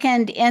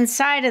weakened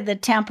inside of the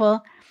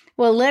temple,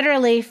 will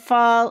literally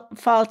fall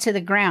to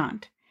the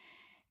ground.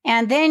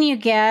 And then you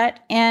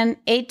get, in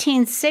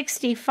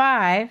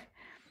 1865,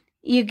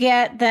 you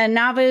get the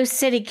Nauvoo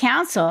City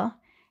Council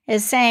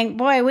is saying,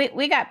 boy,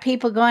 we got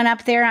people going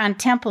up there on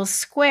Temple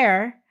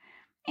Square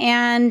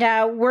and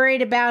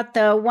worried about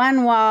the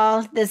one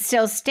wall that's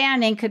still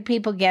standing. Could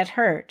people get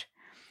hurt?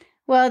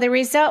 Well, the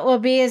result will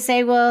be is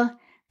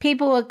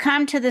people will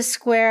come to the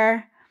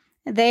square.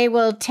 They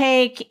will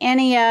take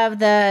any of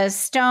the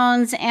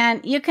stones,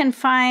 and you can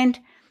find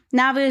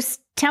Nauvoo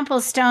temple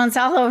stones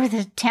all over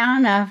the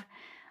town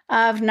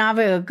of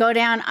Nauvoo. Go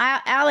down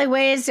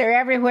alleyways, they're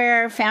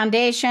everywhere,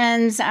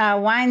 foundations,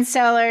 wine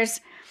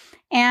cellars.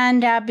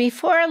 And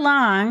before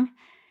long,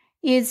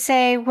 you'd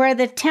say where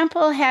the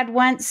temple had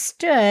once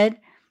stood,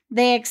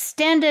 they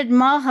extended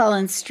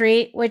Mulholland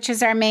Street, which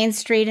is our main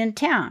street in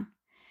town.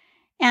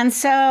 And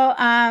so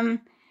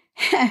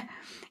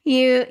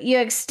you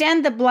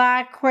extend the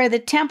block where the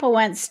temple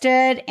once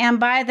stood, and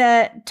by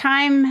the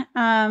time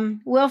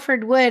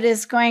Wilford Wood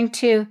is going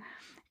to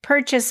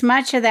purchase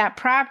much of that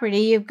property,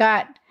 you've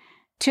got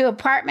 2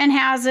 apartment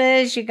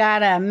houses, you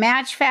got a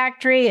match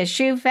factory, a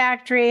shoe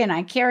factory, an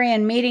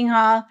Icarian meeting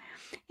hall,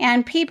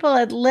 and people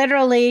had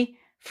literally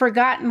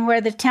forgotten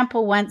where the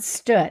temple once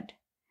stood.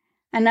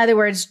 In other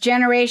words,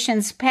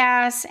 generations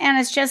pass, and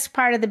it's just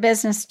part of the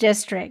business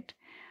district.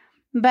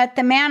 But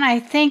the man I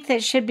think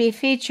that should be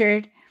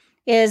featured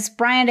is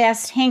Bryant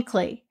S.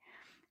 Hinckley.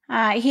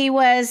 He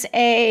was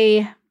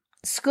a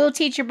school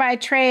teacher by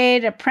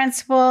trade, a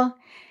principal,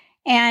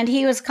 and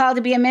he was called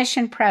to be a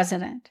mission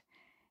president.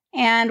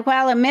 And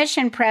while a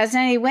mission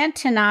president, he went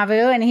to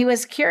Nauvoo, and he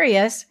was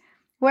curious,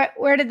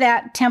 where did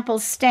that temple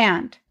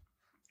stand?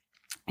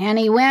 And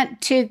he went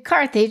to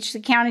Carthage,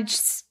 the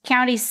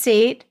county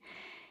seat,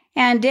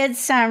 and did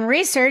some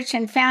research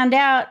and found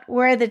out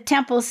where the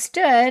temple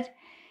stood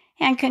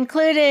and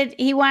concluded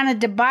he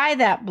wanted to buy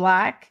that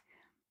block.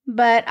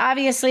 But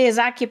obviously his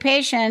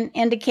occupation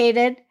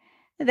indicated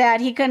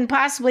that he couldn't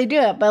possibly do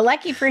it. But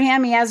lucky for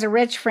him, he has a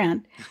rich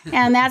friend.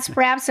 And that's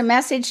perhaps a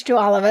message to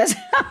all of us.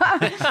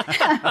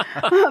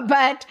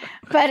 but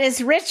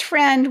his rich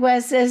friend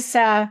was this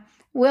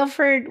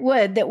Wilford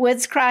Wood that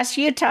Woods Cross,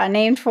 Utah,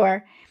 named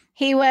for.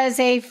 He was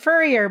a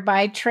furrier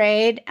by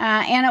trade,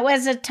 and it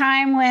was a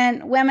time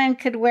when women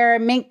could wear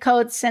mink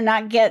coats and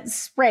not get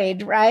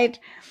sprayed, right,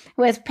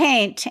 with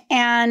paint.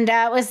 And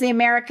it was the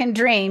American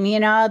dream, you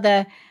know,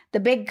 the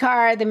big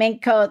car, the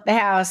mink coat, the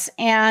house.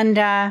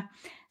 And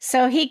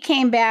so he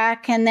came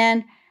back and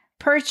then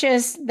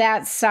purchased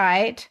that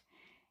site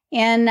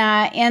in the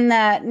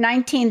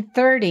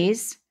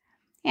 1930s.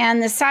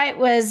 And the site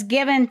was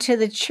given to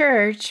the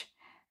church,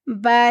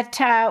 but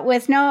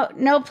with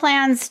no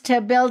plans to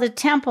build a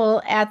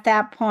temple at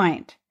that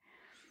point.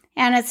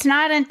 And it's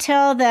not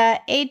until the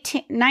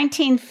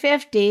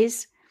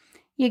 1950s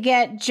you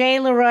get J.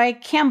 Leroy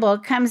Kimball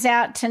comes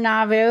out to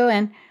Nauvoo,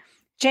 and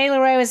J.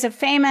 Leroy was a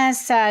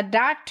famous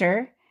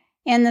doctor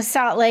in the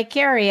Salt Lake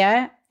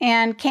area,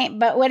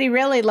 but what he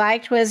really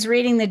liked was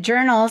reading the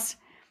journals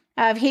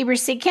of Heber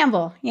C.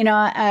 Kimball.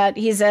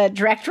 He's a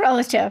direct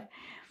relative.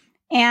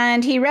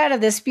 And he read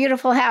of this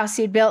beautiful house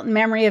he'd built in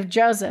memory of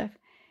Joseph,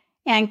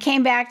 and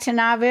came back to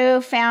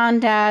Nauvoo,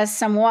 found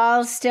some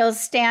walls still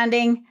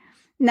standing,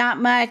 not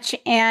much.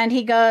 And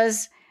he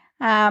goes,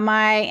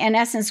 my, in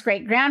essence,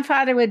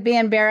 great-grandfather would be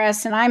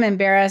embarrassed, and I'm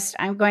embarrassed.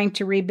 I'm going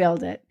to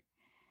rebuild it.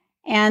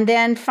 And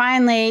then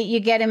finally, you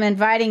get him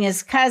inviting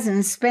his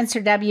cousin,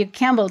 Spencer W.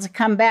 Kimball, to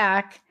come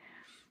back.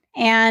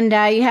 And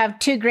you have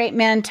two great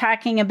men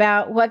talking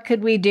about what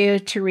could we do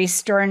to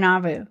restore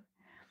Nauvoo.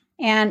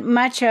 And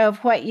much of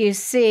what you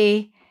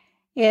see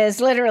is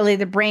literally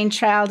the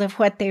brainchild of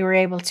what they were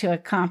able to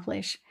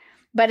accomplish.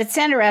 But it's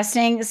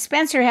interesting.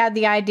 Spencer had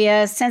the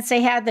idea, since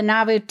they had the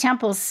Nauvoo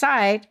Temple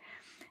site,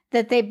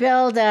 that they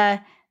build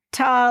a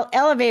tall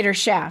elevator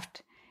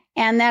shaft,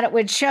 and that it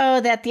would show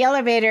that the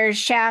elevator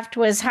shaft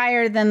was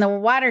higher than the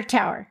water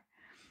tower.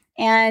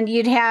 And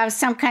you'd have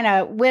some kind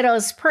of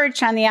widow's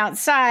perch on the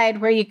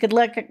outside where you could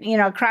look,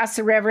 across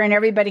the river and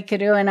everybody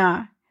could ooh and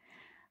ah.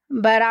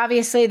 But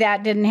obviously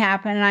that didn't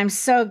happen. And I'm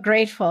so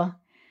grateful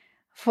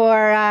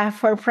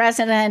for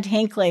President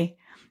Hinckley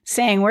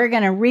saying, we're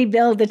going to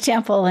rebuild the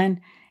temple.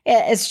 And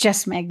it's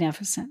just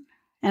magnificent.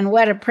 And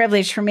what a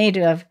privilege for me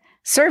to have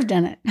served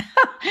in it.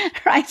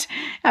 Right?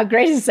 How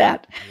great is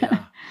that?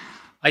 Yeah.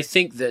 I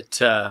think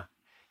that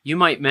you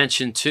might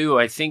mention too,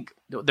 I think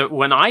that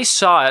when I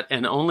saw it,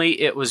 and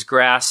only it was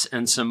grass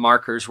and some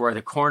markers where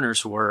the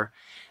corners were,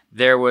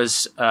 there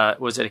was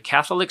it a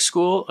Catholic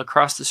school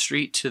across the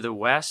street to the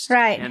west?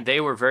 Right. And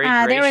they were very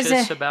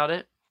gracious about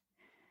it?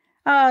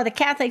 Oh, the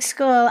Catholic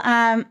school,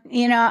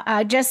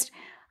 just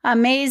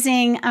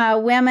amazing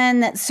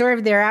women that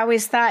served there. I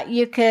always thought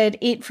you could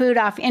eat food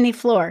off any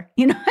floor.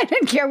 I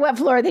didn't care what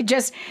floor.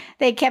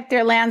 They kept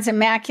their lands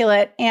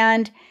immaculate.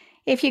 And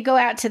if you go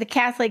out to the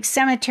Catholic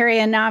cemetery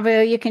in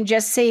Nauvoo, you can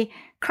just see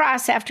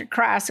cross after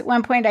cross. At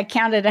one point, I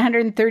counted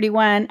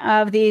 131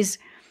 of these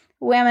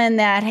women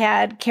that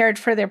had cared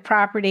for their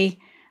property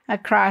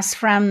across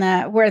from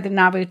where the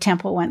Nauvoo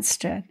Temple once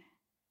stood.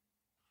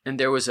 And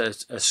there was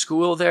a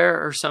school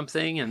there or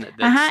something? And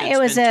it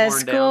was a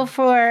school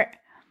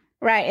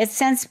right. It's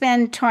since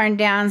been torn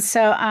down.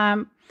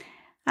 So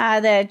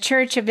the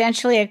church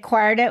eventually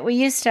acquired it. We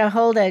used to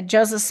hold a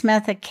Joseph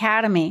Smith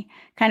Academy,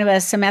 kind of a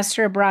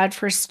semester abroad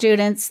for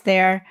students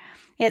there.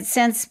 It's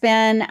since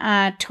been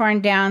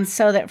torn down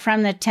so that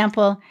from the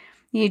temple,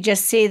 you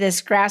just see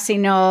this grassy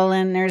knoll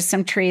and there's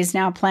some trees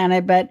now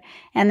planted,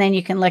 and then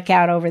you can look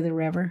out over the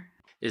river.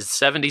 Is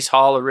 70s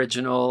Hall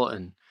original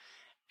and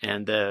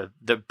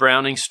the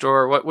Browning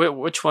store?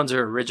 Which ones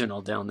are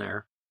original down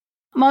there?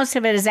 Most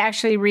of it is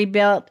actually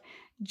rebuilt.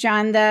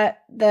 John, the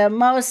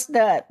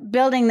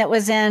building that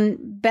was in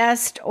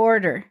best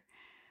order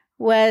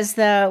was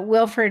the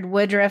Wilford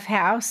Woodruff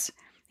House.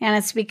 And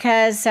it's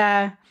because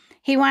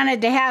he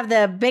wanted to have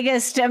the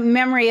biggest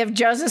memory of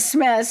Joseph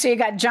Smith. So you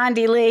got John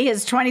D. Lee,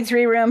 his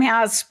 23-room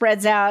house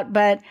spreads out,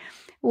 but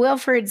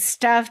Wilford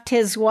stuffed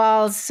his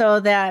walls so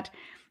that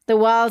the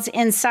walls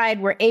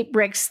inside were 8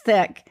 bricks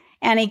thick.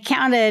 And he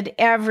counted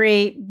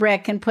every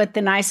brick and put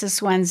the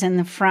nicest ones in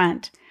the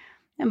front.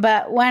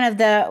 But one of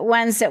the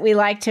ones that we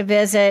like to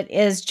visit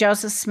is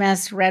Joseph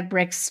Smith's Red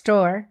Brick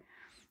Store.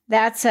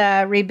 That's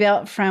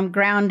rebuilt from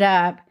ground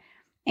up.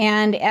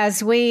 And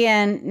as we,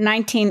 in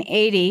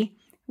 1980,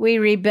 we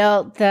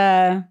rebuilt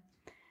the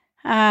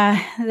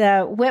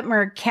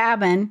Whitmer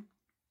Cabin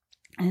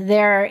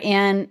there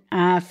in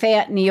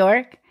Fayette, New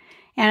York.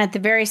 And at the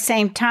very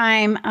same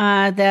time,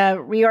 the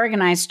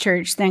Reorganized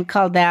Church, then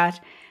called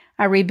that,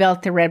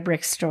 rebuilt the Red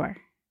Brick Store.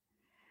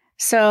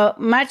 So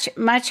much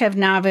of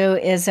Nauvoo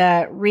is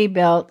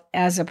rebuilt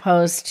as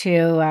opposed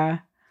to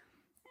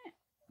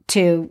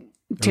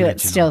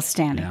it still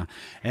standing. Yeah,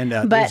 and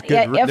but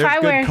there's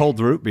if good cold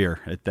root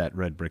beer at that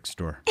Red Brick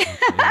Store.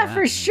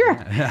 For sure.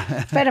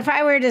 But if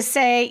I were to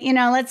say,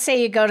 let's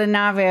say you go to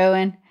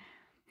Nauvoo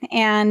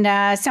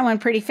and someone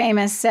pretty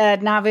famous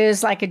said Nauvoo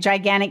is like a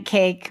gigantic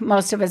cake.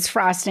 Most of it's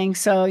frosting,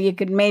 so you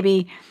could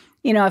maybe,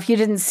 if you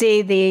didn't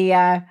see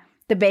the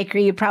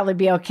bakery, you'd probably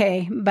be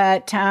okay.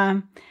 But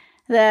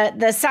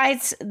the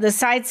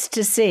sights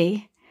to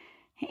see,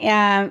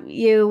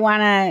 you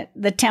want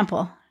the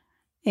temple.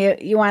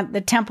 You want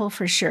the temple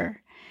for sure.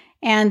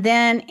 And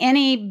then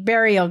any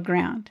burial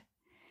ground.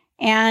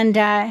 And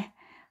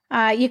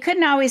you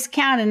couldn't always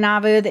count in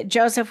Nauvoo that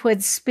Joseph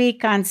would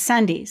speak on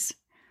Sundays.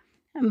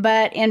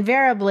 But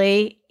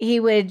invariably, he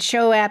would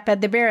show up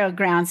at the burial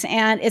grounds.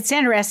 And it's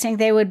interesting,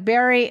 they would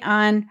bury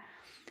on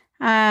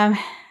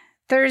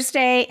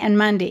Thursday and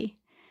Monday.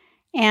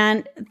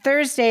 And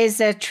Thursday's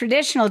a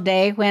traditional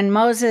day when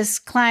Moses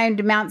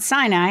climbed Mount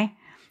Sinai,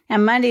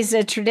 and Monday's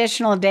a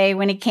traditional day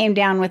when he came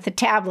down with the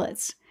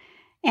tablets.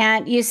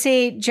 And you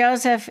see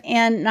Joseph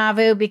in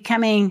Nauvoo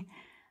becoming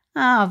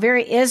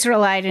very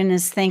Israelite in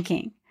his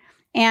thinking.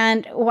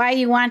 And why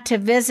you want to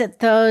visit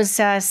those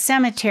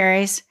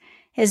cemeteries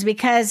is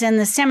because in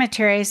the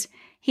cemeteries,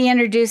 he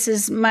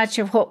introduces much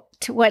of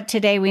what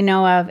today we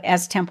know of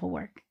as temple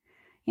work.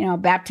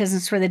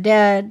 Baptisms for the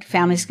dead,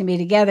 families can be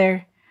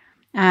together,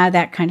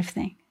 that kind of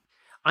thing.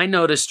 I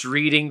noticed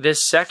reading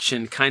this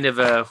section kind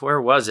of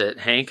where was it,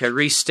 Hank? A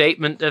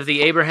restatement of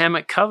the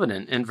Abrahamic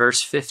covenant in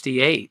verse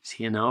 58,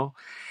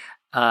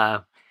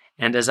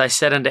 And as I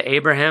said unto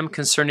Abraham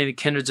concerning the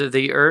kindreds of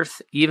the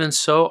earth, even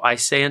so I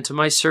say unto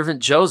my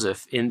servant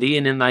Joseph, in thee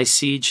and in thy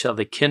seed shall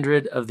the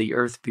kindred of the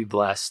earth be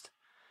blessed.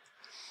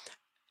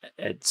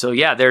 So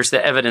there's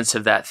the evidence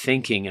of that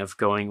thinking of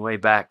going way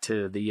back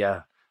to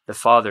the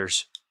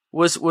fathers.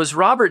 Was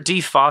Robert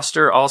D.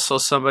 Foster also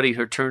somebody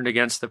who turned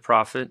against the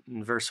prophet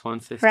in verse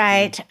 115?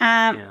 Right.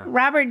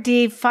 Robert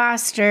D.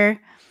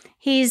 Foster,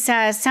 he's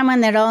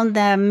someone that owned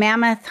the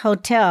Mammoth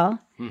Hotel,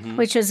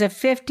 which was a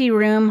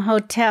 50-room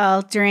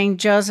hotel during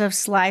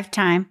Joseph's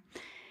lifetime.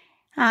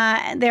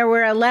 There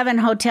were 11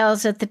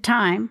 hotels at the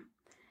time,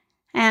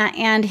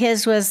 and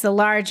his was the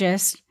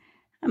largest.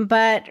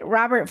 But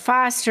Robert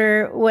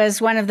Foster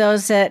was one of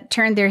those that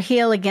turned their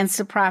heel against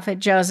the prophet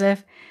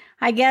Joseph.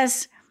 I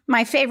guess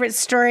my favorite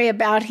story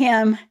about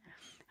him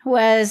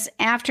was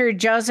after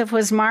Joseph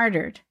was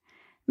martyred.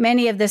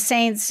 Many of the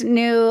saints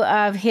knew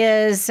of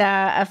his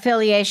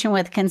affiliation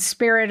with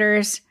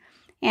conspirators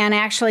and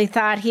actually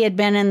thought he had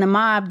been in the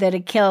mob that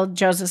had killed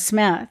Joseph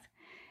Smith.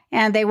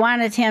 And they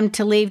wanted him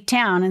to leave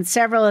town, and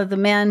several of the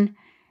men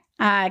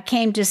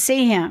came to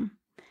see him.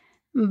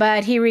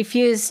 But he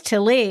refused to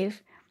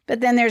leave. But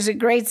then there's a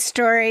great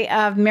story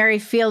of Mary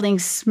Fielding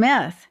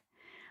Smith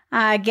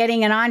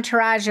getting an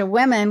entourage of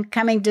women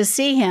coming to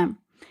see him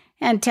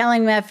and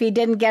telling him if he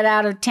didn't get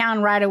out of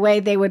town right away,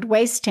 they would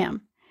waste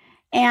him.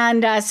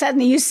 And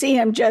suddenly you see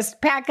him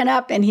just packing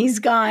up and he's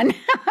gone,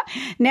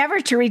 never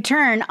to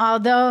return,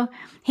 although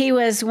he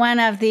was one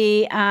of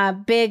the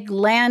big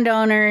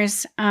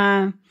landowners,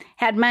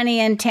 had money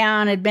in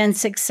town, had been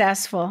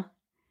successful.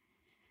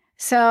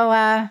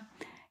 So,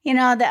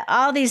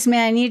 all these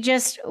men, you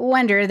just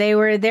wonder, they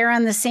were there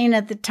on the scene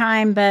at the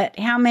time, but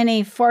how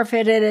many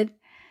forfeited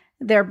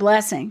their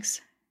blessings?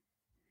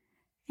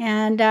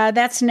 And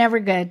that's never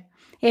good.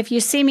 If you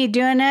see me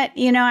doing it,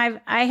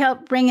 I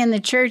helped bring in the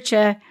church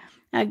a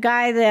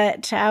guy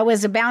that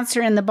was a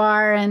bouncer in the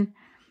bar, and,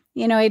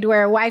 he'd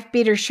wear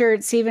wife-beater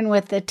shirts even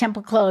with the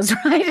temple clothes,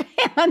 right?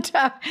 And,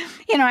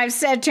 I've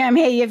said to him,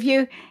 hey, if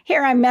you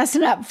hear I'm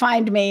messing up,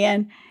 find me.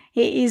 And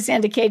he's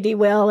indicated he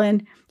will,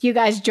 and you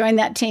guys join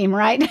that team,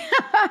 right?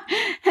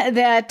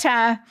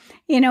 That,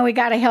 we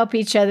got to help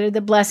each other.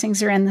 The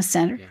blessings are in the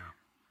center.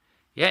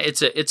 Yeah,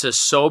 it's a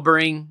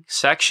sobering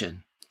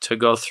section to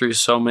go through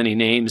so many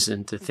names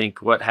and to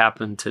think what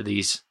happened to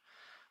these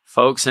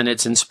folks. And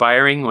it's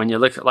inspiring when you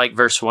look at like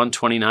verse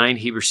 129,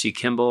 Heber C.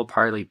 Kimball,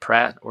 Parley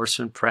Pratt,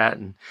 Orson Pratt,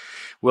 and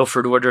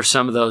Wilford Woodruff,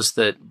 some of those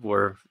that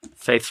were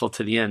faithful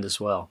to the end as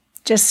well.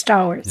 Just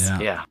stalwarts.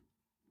 Yeah.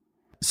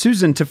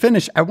 Susan, to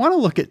finish, I want to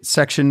look at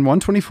section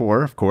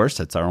 124, of course,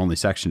 that's our only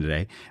section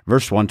today,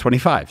 verse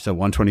 125. So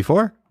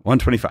 124,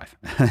 125.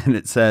 And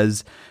it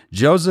says,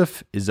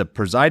 Joseph is a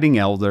presiding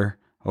elder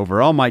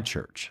over all my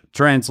church, a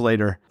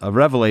translator, a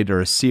revelator,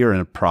 a seer,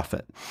 and a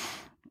prophet.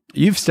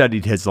 You've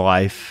studied his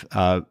life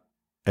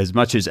as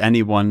much as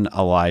anyone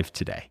alive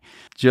today.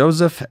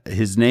 Joseph,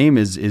 his name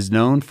is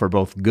known for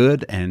both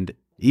good and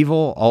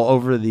evil all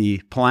over the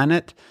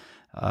planet.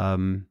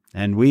 And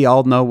we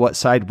all know what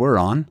side we're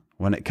on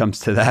when it comes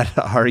to that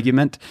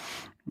argument.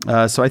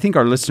 So I think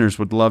our listeners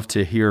would love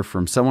to hear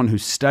from someone who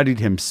studied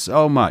him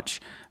so much,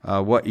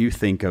 what you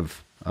think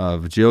of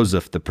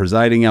Joseph, the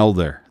presiding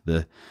elder,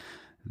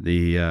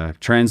 the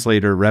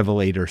translator,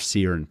 revelator,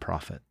 seer, and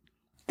prophet.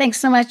 Thanks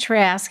so much for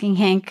asking,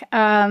 Hank.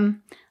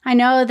 I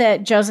know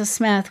that Joseph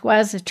Smith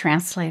was a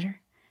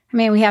translator. I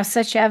mean, we have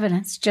such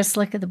evidence. Just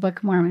look at the Book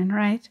of Mormon,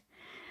 right?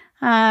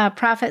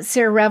 Prophet,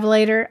 seer,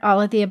 revelator,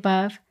 all of the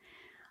above.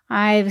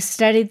 I've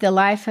studied the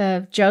life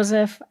of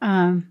Joseph,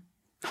 for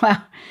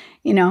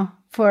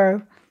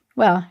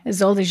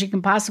as old as you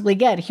can possibly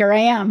get. Here I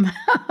am.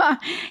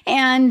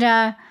 And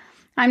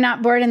I'm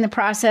not bored in the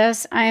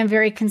process. I am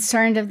very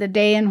concerned of the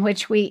day in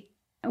which we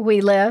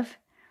live,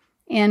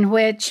 in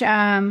which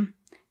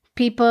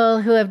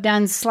people who have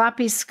done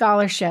sloppy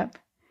scholarship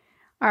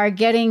are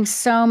getting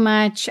so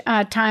much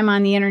time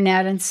on the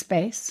internet and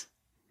space.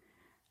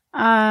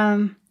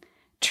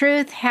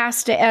 Truth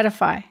has to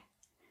edify.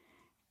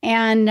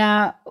 And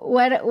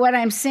what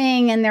I'm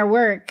seeing in their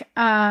work,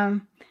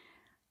 I'm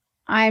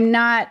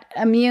not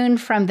immune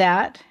from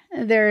that.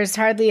 There's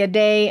hardly a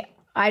day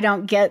I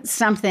don't get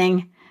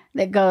something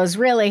that goes,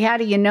 really, how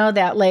do you know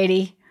that,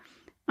 lady?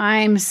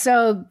 I'm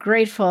so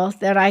grateful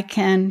that I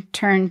can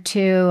turn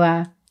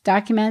to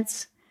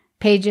documents,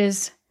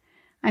 pages.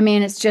 I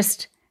mean, it's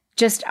just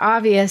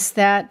obvious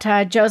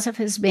that Joseph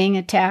is being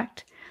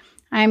attacked.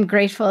 I'm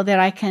grateful that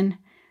I can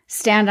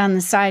stand on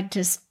the side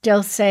to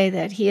still say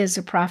that he is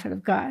a prophet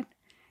of God.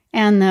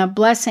 And the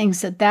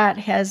blessings that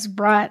has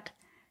brought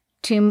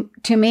to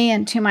me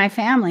and to my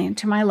family and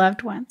to my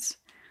loved ones,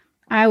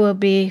 I will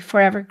be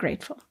forever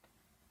grateful.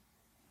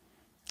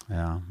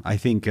 Yeah, I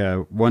think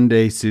one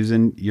day,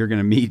 Susan, you're going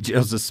to meet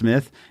Joseph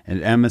Smith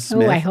and Emma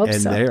Smith, I hope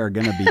and so. they are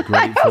going to be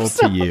grateful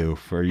to you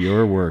for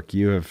your work.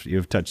 You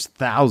have touched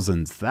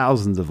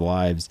thousands of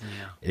lives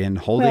in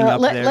holding up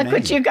their look name.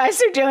 what you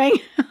guys are doing.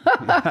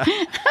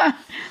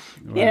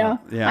 yeah.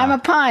 I'm a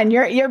pawn.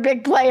 You're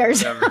big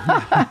players.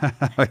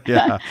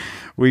 Yeah,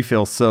 we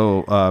feel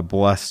so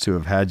blessed to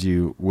have had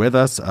you with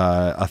us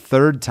a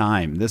third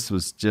time. This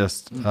was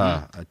just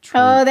a treat.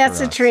 Oh, that's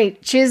for a us.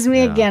 treat. Choose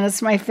me again.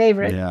 It's my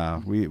favorite. Yeah,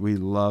 we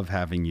love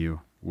having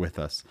you with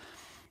us.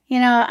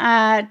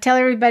 Tell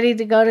everybody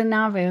to go to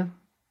Nauvoo.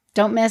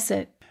 Don't miss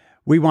it.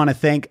 We want to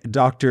thank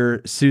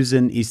Dr.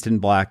 Susan Easton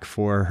Black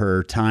for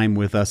her time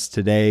with us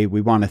today. We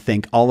want to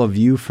thank all of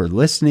you for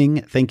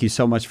listening. Thank you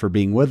so much for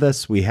being with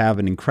us. We have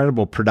an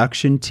incredible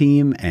production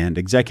team and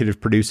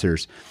executive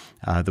producers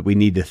that we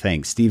need to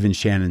thank. Stephen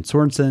Shannon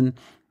Sorensen,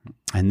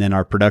 and then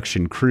our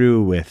production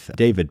crew with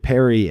David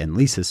Perry and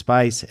Lisa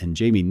Spice and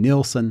Jamie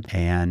Nielsen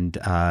and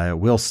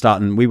Will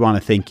Stoughton. We want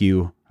to thank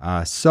you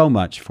so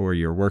much for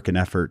your work and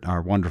effort,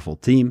 our wonderful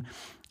team.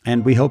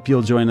 And we hope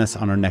you'll join us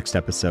on our next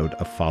episode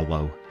of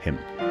Follow Him.